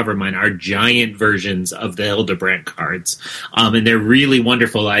stuck in the cover of mine, are giant versions of the Hildebrandt cards, and they're really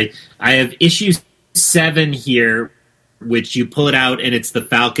wonderful. I have issue 7 here, which you pull it out, and it's the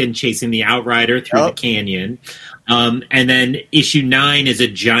Falcon chasing the Outrider through the canyon. And then issue 9 is a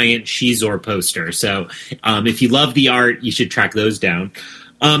giant Shizor poster. So if you love the art, you should track those down.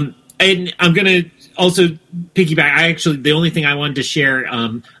 And I'm going to also piggyback. The only thing I wanted to share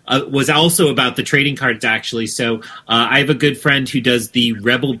was also about the trading cards, actually. So I have a good friend who does the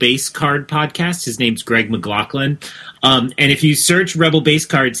Rebel Base Card podcast. His name's Greg McLaughlin. And if you search Rebel Base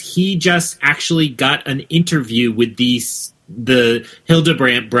Cards, he just actually got an interview with the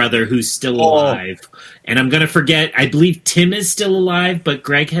Hildebrandt brother who's still alive. And I'm going to forget, I believe Tim is still alive, but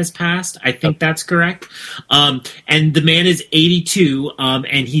Greg has passed. I think that's correct. And the man is 82,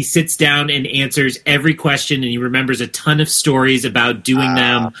 and he sits down and answers every question, and he remembers a ton of stories about doing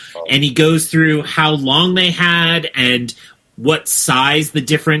them. And he goes through how long they had and what size the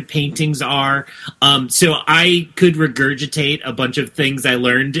different paintings are. So I could regurgitate a bunch of things I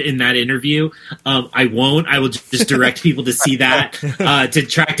learned in that interview. I won't. I will just direct people to see that, to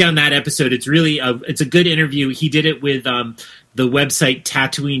track down that episode. It's really it's a good interview. He did it with the website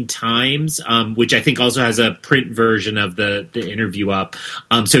Tatooine Times, which I think also has a print version of the interview up.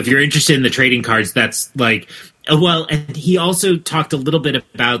 So if you're interested in the trading cards, that's like... Well, and he also talked a little bit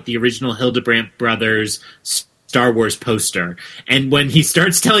about the original Hildebrandt brothers Star Wars poster. And when he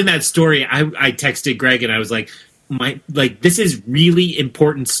starts telling that story, I texted Greg and I was like, this is really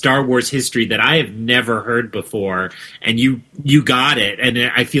important Star Wars history that I have never heard before, and you got it, and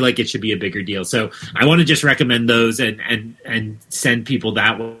I feel like it should be a bigger deal. So I want to just recommend those and send people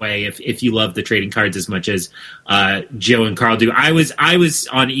that way if you love the trading cards as much as Joe and Carl do. I was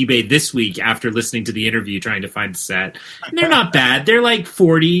on eBay this week after listening to the interview trying to find a set. And they're not bad. They're like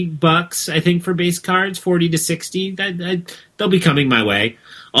 $40, I think, for base cards, 40 to 60. They'll be coming my way.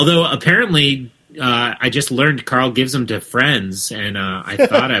 Although apparently I just learned Carl gives them to friends, and I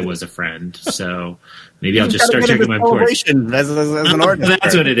thought I was a friend, so maybe I'll just start checking my ports. As an artist.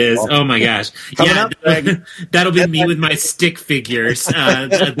 That's what it is. Oh my gosh. Yeah, that'll be me with my stick figures.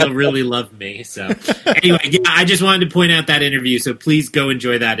 They'll really love me. So anyway, yeah, I just wanted to point out that interview, so please go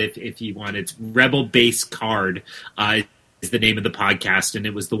enjoy that if you want. It's Rebel Base Card is the name of the podcast, and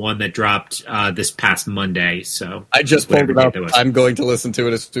it was the one that dropped this past Monday. So I just pulled it up. I'm going to listen to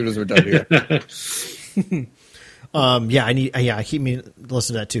it as soon as we're done here. I keep me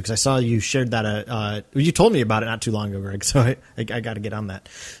listen to that too, because I saw you shared that. You told me about it not too long ago, Greg. So I got to get on that.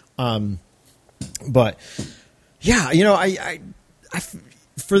 But yeah, I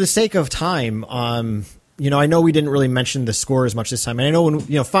for the sake of time, I know we didn't really mention the score as much this time. And I know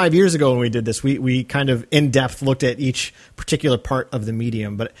when 5 years ago when we did this, we kind of in depth looked at each particular part of the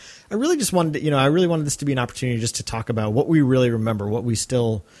medium. But I really just wanted to, I really wanted this to be an opportunity just to talk about what we really remember, what we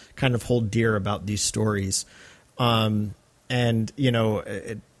still kind of hold dear about these stories. So I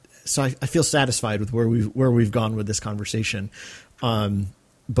feel satisfied with where we've gone with this conversation.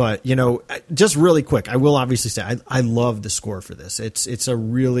 But just really quick, I will obviously say I love the score for this. It's a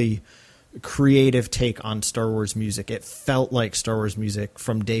really creative take on Star Wars music. It felt like Star Wars music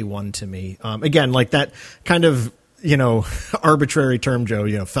from day one to me. Again, like that kind of arbitrary term,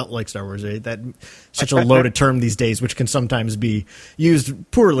 Joe. Felt like Star Wars. Right? That such a loaded term these days, which can sometimes be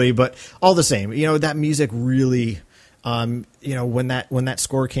used poorly. But all the same, that music really. When that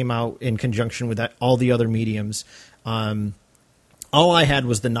score came out in conjunction with all the other mediums. all I had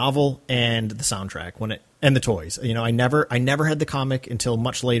was the novel and the soundtrack and the toys. You know, I never had the comic until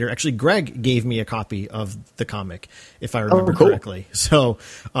much later. Actually, Greg gave me a copy of the comic, if I remember correctly. So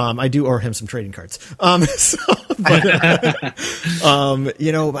I do owe him some trading cards.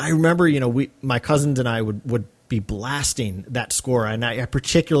 You know, I remember, you know, my cousins and I would be blasting that score, and I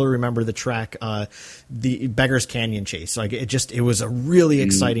particularly remember the track, the Beggar's Canyon Chase. Like it was a really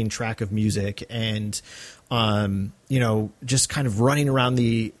exciting track of music, and you know, just kind of running around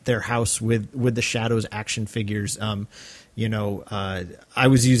their house with the Shadows action figures. You know, I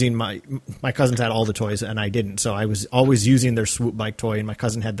was using my cousins had all the toys and I didn't, so I was always using their swoop bike toy, and my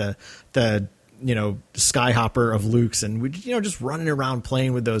cousin had the you know, Skyhopper of Luke's, and we, you know, just running around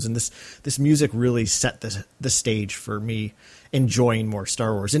playing with those. And this music really set the stage for me enjoying more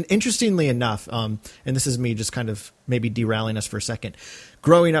Star Wars. And interestingly enough, and this is me just kind of maybe derailing us for a second,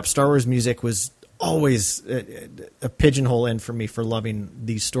 growing up, Star Wars music was always a pigeonhole in for me for loving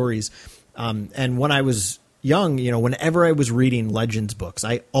these stories. And when I was young, you know, whenever I was reading Legends books,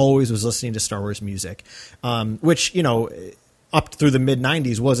 I always was listening to Star Wars music, which, you know, up through the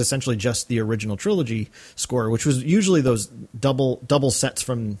mid-90s was essentially just the original trilogy score, which was usually those double sets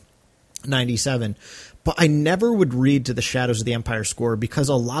from 97. But I never would read to the Shadows of the Empire score because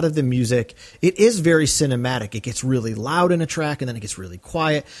a lot of the music, it is very cinematic. It gets really loud in a track and then it gets really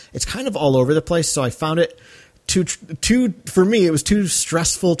quiet. It's kind of all over the place. So I found it for me, it was too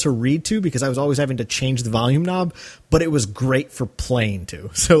stressful to read to because I was always having to change the volume knob, but it was great for playing to.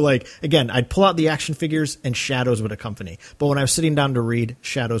 So like, again, I'd pull out the action figures and Shadows would accompany. But when I was sitting down to read,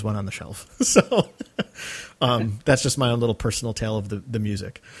 Shadows went on the shelf. So that's just my own little personal tale of the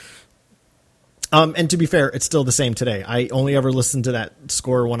music. And to be fair, it's still the same today. I only ever listen to that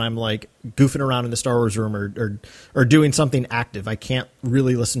score when I'm like goofing around in the Star Wars room or doing something active. I can't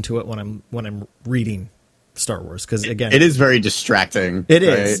really listen to it when I'm reading Star Wars, because again, it is very distracting. It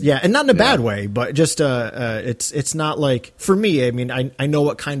is, yeah, and not in a bad way, but just it's not like, for me, I mean, I know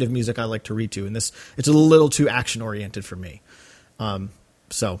what kind of music I like to read to, and it's a little too action oriented for me.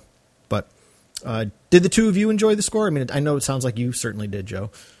 So, but did the two of you enjoy the score? I mean, I know it sounds like you certainly did,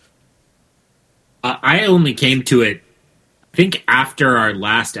 Joe. I only came to it, I think, after our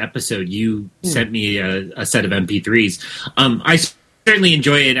last episode. You sent me a set of MP3s. I certainly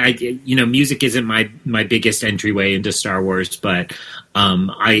enjoy it. Music isn't my biggest entryway into Star Wars, but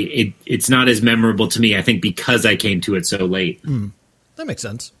it's not as memorable to me, I think, because I came to it so late. That makes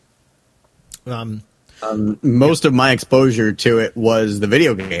sense. Most of my exposure to it was the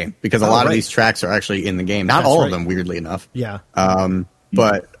video game, because a lot of these tracks are actually in the game. Not all of them, weirdly enough. Yeah.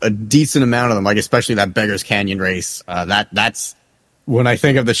 But a decent amount of them, like especially that Beggar's Canyon race. That's when I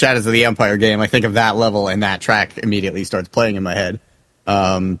think of the Shadows of the Empire game, I think of that level, and that track immediately starts playing in my head.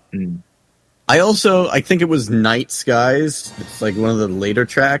 I think it was Night Skies. It's like one of the later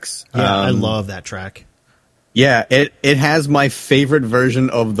tracks. Yeah, I love that track. Yeah, it has my favorite version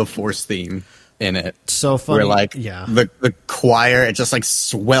of the Force theme in it. So funny. Where the choir, it just like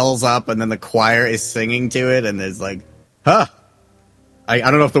swells up, and then the choir is singing to it, and there's like, I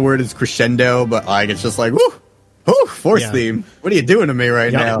don't know if the word is crescendo, but like it's just like, whoo, Force theme. What are you doing to me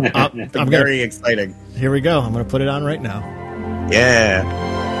right now? I'm very exciting. Here we go. I'm going to put it on right now. Yeah.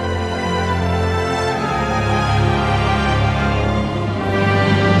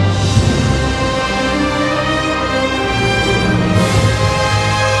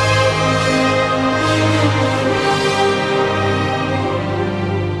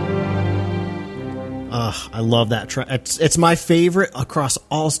 I love that track. It's my favorite across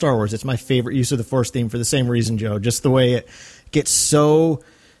all Star Wars. It's my favorite use of the Force theme for the same reason, Joe. Just the way it gets so...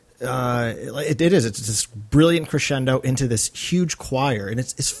 It's this brilliant crescendo into this huge choir, and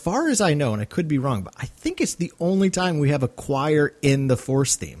it's, as far as I know, and I could be wrong, but I think it's the only time we have a choir in the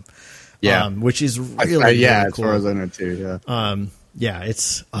Force theme. Yeah, which is really really cool. As far as I know too. Yeah,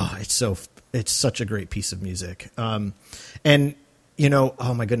 it's such a great piece of music. And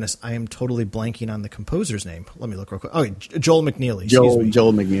oh my goodness, I am totally blanking on the composer's name. Let me look real quick. Oh, Joel McNeely. Joel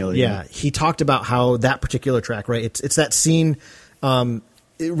McNeely. Yeah, he talked about how that particular track, right? It's that scene.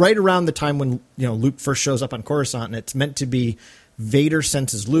 Right around the time when Luke first shows up on Coruscant, and it's meant to be Vader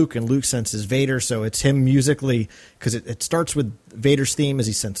senses Luke and Luke senses Vader, so it's him musically, because it starts with Vader's theme as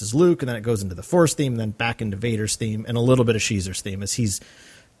he senses Luke, and then it goes into the Force theme, and then back into Vader's theme, and a little bit of Sheezer's theme as he's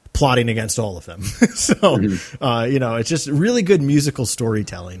plotting against all of them. So it's just really good musical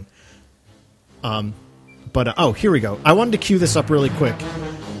storytelling. But here we go. I wanted to cue this up really quick.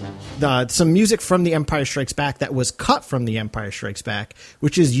 Some music from The Empire Strikes Back that was cut from The Empire Strikes Back,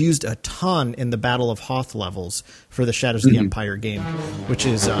 which is used a ton in the Battle of Hoth levels for the Shadows of the Empire game, which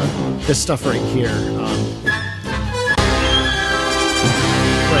is this stuff right here.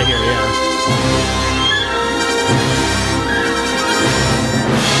 I hear. Yeah.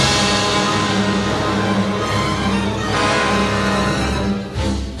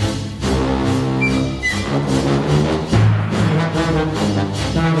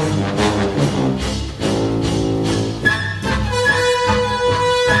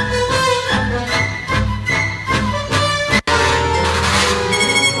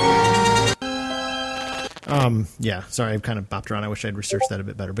 Yeah, sorry, I've kind of bopped around. I wish I'd researched that a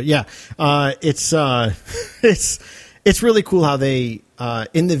bit better. But yeah, it's really cool how they,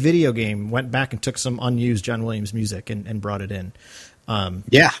 in the video game, went back and took some unused John Williams music and brought it in.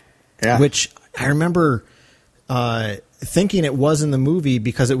 Yeah. Which I remember thinking it was in the movie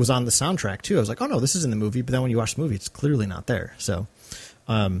because it was on the soundtrack, too. I was like, oh, no, this is in the movie. But then when you watch the movie, it's clearly not there. So,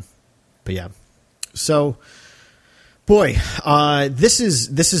 but yeah. So, boy, this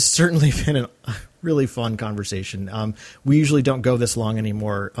has certainly been a really fun conversation. We usually don't go this long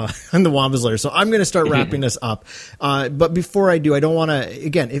anymore on the Wamba's Lair, so I'm going to start wrapping this up. But before I do, I don't want to.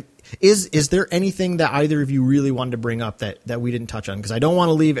 Again, is there anything that either of you really wanted to bring up that we didn't touch on? Because I don't want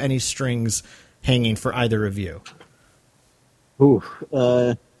to leave any strings hanging for either of you. Ooh,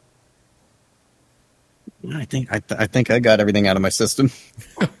 I think I got everything out of my system.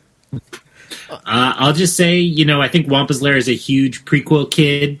 I'll just say, I think Wampa's Lair is a huge prequel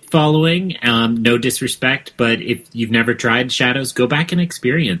kid following. No disrespect, but if you've never tried Shadows, go back and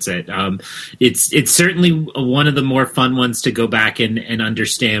experience it. It's certainly one of the more fun ones to go back and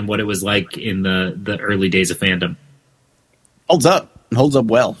understand what it was like in the early days of fandom. Holds up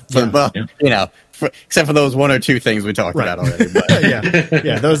well. Except for those one or two things we talked about already. But.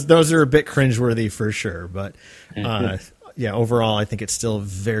 yeah, those are a bit cringeworthy for sure, but. Yeah, overall, I think it's still a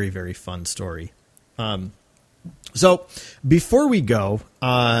very, very fun story. So before we go,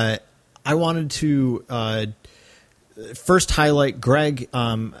 I wanted to first highlight Greg.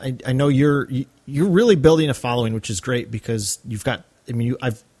 I know you're really building a following, which is great because you've got.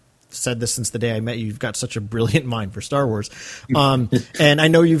 I've said this since the day I met you. You've got such a brilliant mind for Star Wars, and I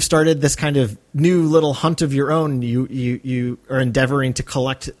know you've started this kind of new little hunt of your own. You are endeavoring to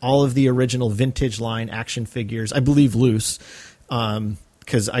collect all of the original vintage line action figures, I believe loose,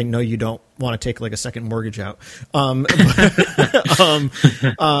 because I know you don't want to take like a second mortgage out.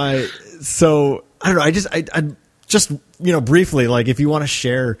 So I don't know. I just briefly, like if you want to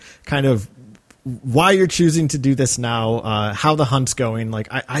share kind of why you're choosing to do this now, how the hunt's going. Like,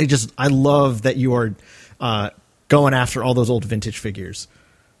 I love that you are going after all those old vintage figures.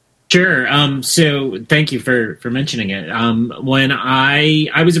 Sure. So thank you for mentioning it. When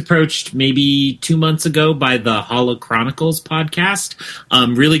I was approached maybe 2 months ago by the Holo Chronicles podcast,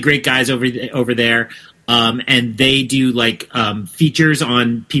 really great guys over there. And they do features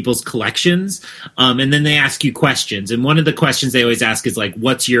on people's collections. And then they ask you questions. And one of the questions they always ask is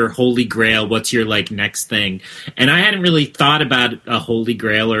what's your holy grail? What's your next thing? And I hadn't really thought about a holy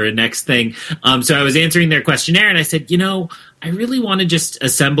grail or a next thing. So I was answering their questionnaire and I said, I really want to just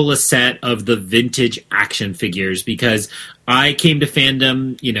assemble a set of the vintage action figures because I came to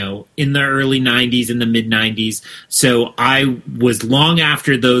fandom, in the early 90s, in the mid 90s. So I was long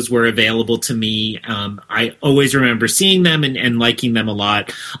after those were available to me. I always remember seeing them and liking them a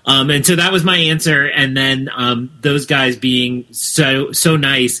lot. And so that was my answer. And then those guys being so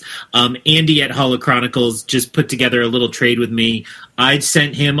nice, Andy at Holo Chronicles just put together a little trade with me. I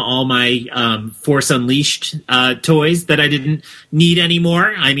sent him all my Force Unleashed toys that I didn't need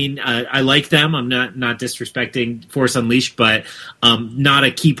anymore. I mean, I like them. I'm not disrespecting Force Unleashed, but not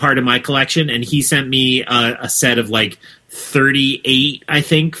a key part of my collection. And he sent me a set of 38, I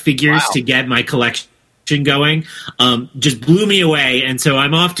think, figures to get my collection going. Just blew me away. And so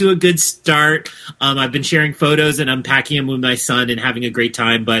I'm off to a good start. I've been sharing photos and unpacking them with my son and having a great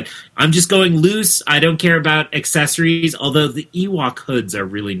time, but I'm just going loose. I don't care about accessories, although the Ewok hoods are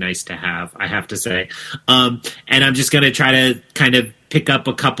really nice to have, I have to say. And I'm just going to try to kind of pick up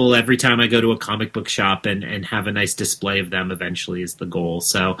a couple every time I go to a comic book shop and have a nice display of them eventually is the goal.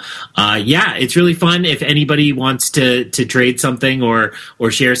 So, it's really fun. If anybody wants to trade something or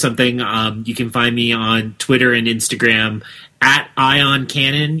share something, you can find me on Twitter and Instagram at Ion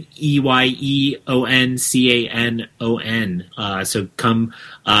Canon, EYEONCANON. So come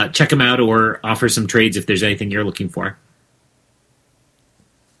check them out or offer some trades if there's anything you're looking for.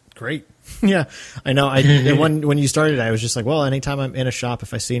 Great. Yeah, I know. When you started, I was just like, well, anytime I'm in a shop,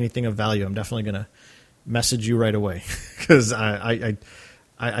 if I see anything of value, I'm definitely going to message you right away because I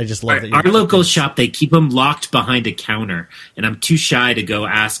just love that. Our local shop, they keep them locked behind a counter, and I'm too shy to go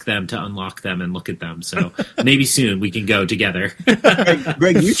ask them to unlock them and look at them. So maybe soon we can go together.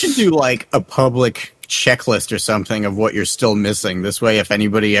 Greg, you should do a public checklist or something of what you're still missing. This way, if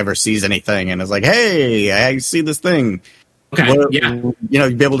anybody ever sees anything and is like, "Hey, I see this thing,"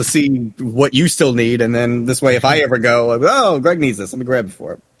 you'd be able to see what you still need, and then this way, if I ever go, like, "Oh, Greg needs this. Let me grab it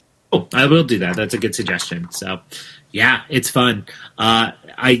for him." Oh, I will do that. That's a good suggestion. So, yeah, it's fun.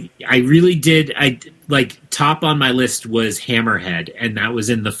 I really did. Top on my list was Hammerhead, and that was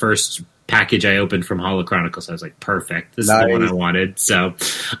in the first package I opened from Holo Chronicles. I was like, perfect. This is the one I wanted. So,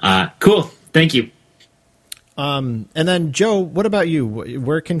 cool. Thank you. And then Joe, what about you?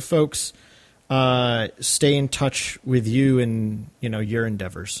 Where can folks stay in touch with you and your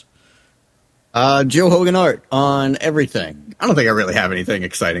endeavors? Joe Hogan art on everything. I don't think I really have anything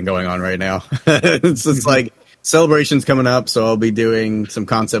exciting going on right now. It's just like Celebration's coming up, so I'll be doing some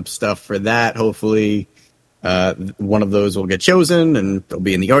concept stuff for that. Hopefully, one of those will get chosen, and they'll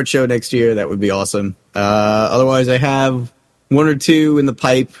be in the art show next year. That would be awesome. Otherwise, I have one or two in the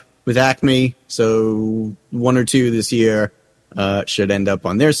pipe with Acme, so one or two this year should end up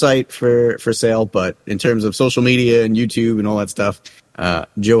on their site for sale. But in terms of social media and YouTube and all that stuff,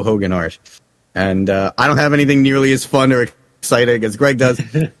 Joe Hogan art. And I don't have anything nearly as fun or exciting as Greg does.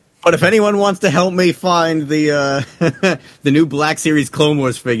 But if anyone wants to help me find the the new Black Series Clone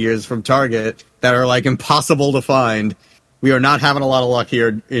Wars figures from Target that are like impossible to find, we are not having a lot of luck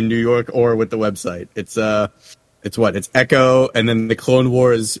here in New York or with the website. It's Echo and then the Clone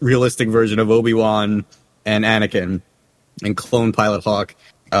Wars realistic version of Obi-Wan and Anakin and Clone Pilot Hawk.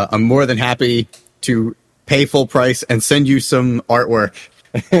 I'm more than happy to pay full price and send you some artwork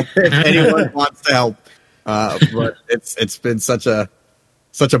if anyone wants to help. But it's been such a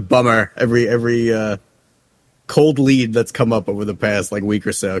bummer every cold lead that's come up over the past week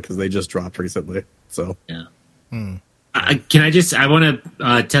or so because they just dropped recently. So yeah. I want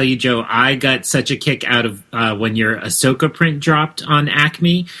to tell you, Joe, I got such a kick out of when your Ahsoka print dropped on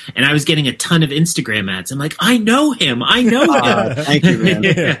Acme, and I was getting a ton of Instagram ads. I'm like, I know him. Thank you, man.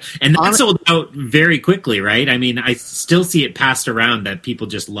 Yeah. And that sold out very quickly, right? I mean, I still see it passed around that people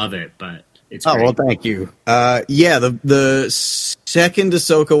just love it, but it's great. Well, thank you. The second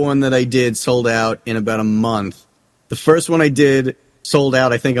Ahsoka one that I did sold out in about a month. The first one I did sold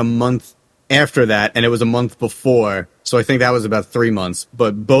out, I think, a month after that, and it was a month before, so I think that was about 3 months.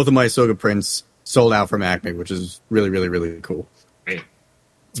 But both of my Ahsoka prints sold out from Acme, which is really, really, really cool. Great.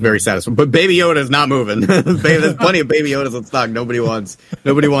 It's very satisfying. But Baby Yoda is not moving. There's plenty of Baby Yodas in stock. Nobody wants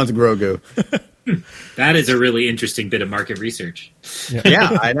Grogu. That is a really interesting bit of market research.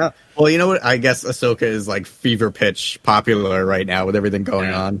 Yeah, I know. Well, you know what? I guess Ahsoka is fever pitch popular right now with everything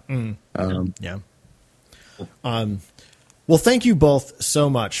going on. Yeah. Well, thank you both so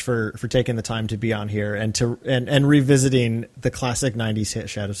much for taking the time to be on here and revisiting the classic 90s hit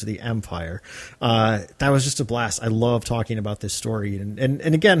Shadows of the Empire. That was just a blast. I love talking about this story. And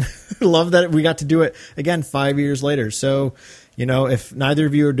again, love that we got to do it again 5 years later. So, if neither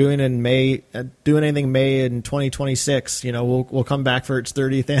of you are doing anything May in 2026, we'll come back for its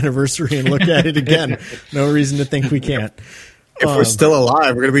 30th anniversary and look at it again. No reason to think we can't. If we're still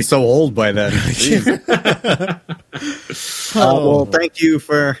alive, we're going to be so old by then. Well, thank you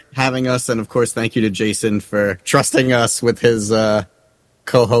for having us. And, of course, thank you to Jason for trusting us with his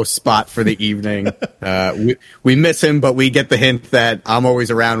co-host spot for the evening. We miss him, but we get the hint that I'm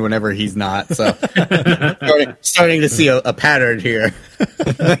always around whenever he's not. So starting to see a pattern here.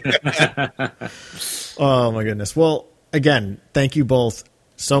 Oh, my goodness. Well, again, thank you both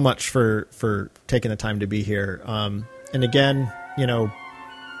so much for taking the time to be here. And again,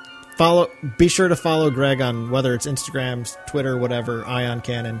 be sure to follow Greg on whether it's Instagram, Twitter, whatever, Ion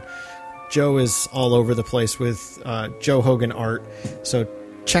Canon. Joe is all over the place with Joe Hogan art. So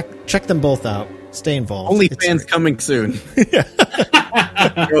check them both out. Stay involved. OnlyFans coming soon.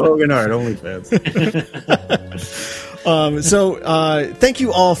 Joe Hogan art, OnlyFans. Thank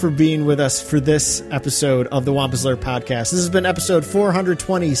you all for being with us for this episode of the Wampus Lair podcast. This has been episode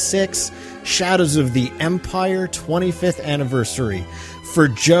 426, Shadows of the Empire 25th anniversary. For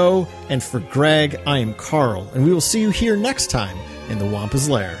Joe and for Greg, I am Carl, and we will see you here next time in the Wampus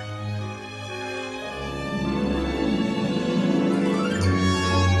Lair.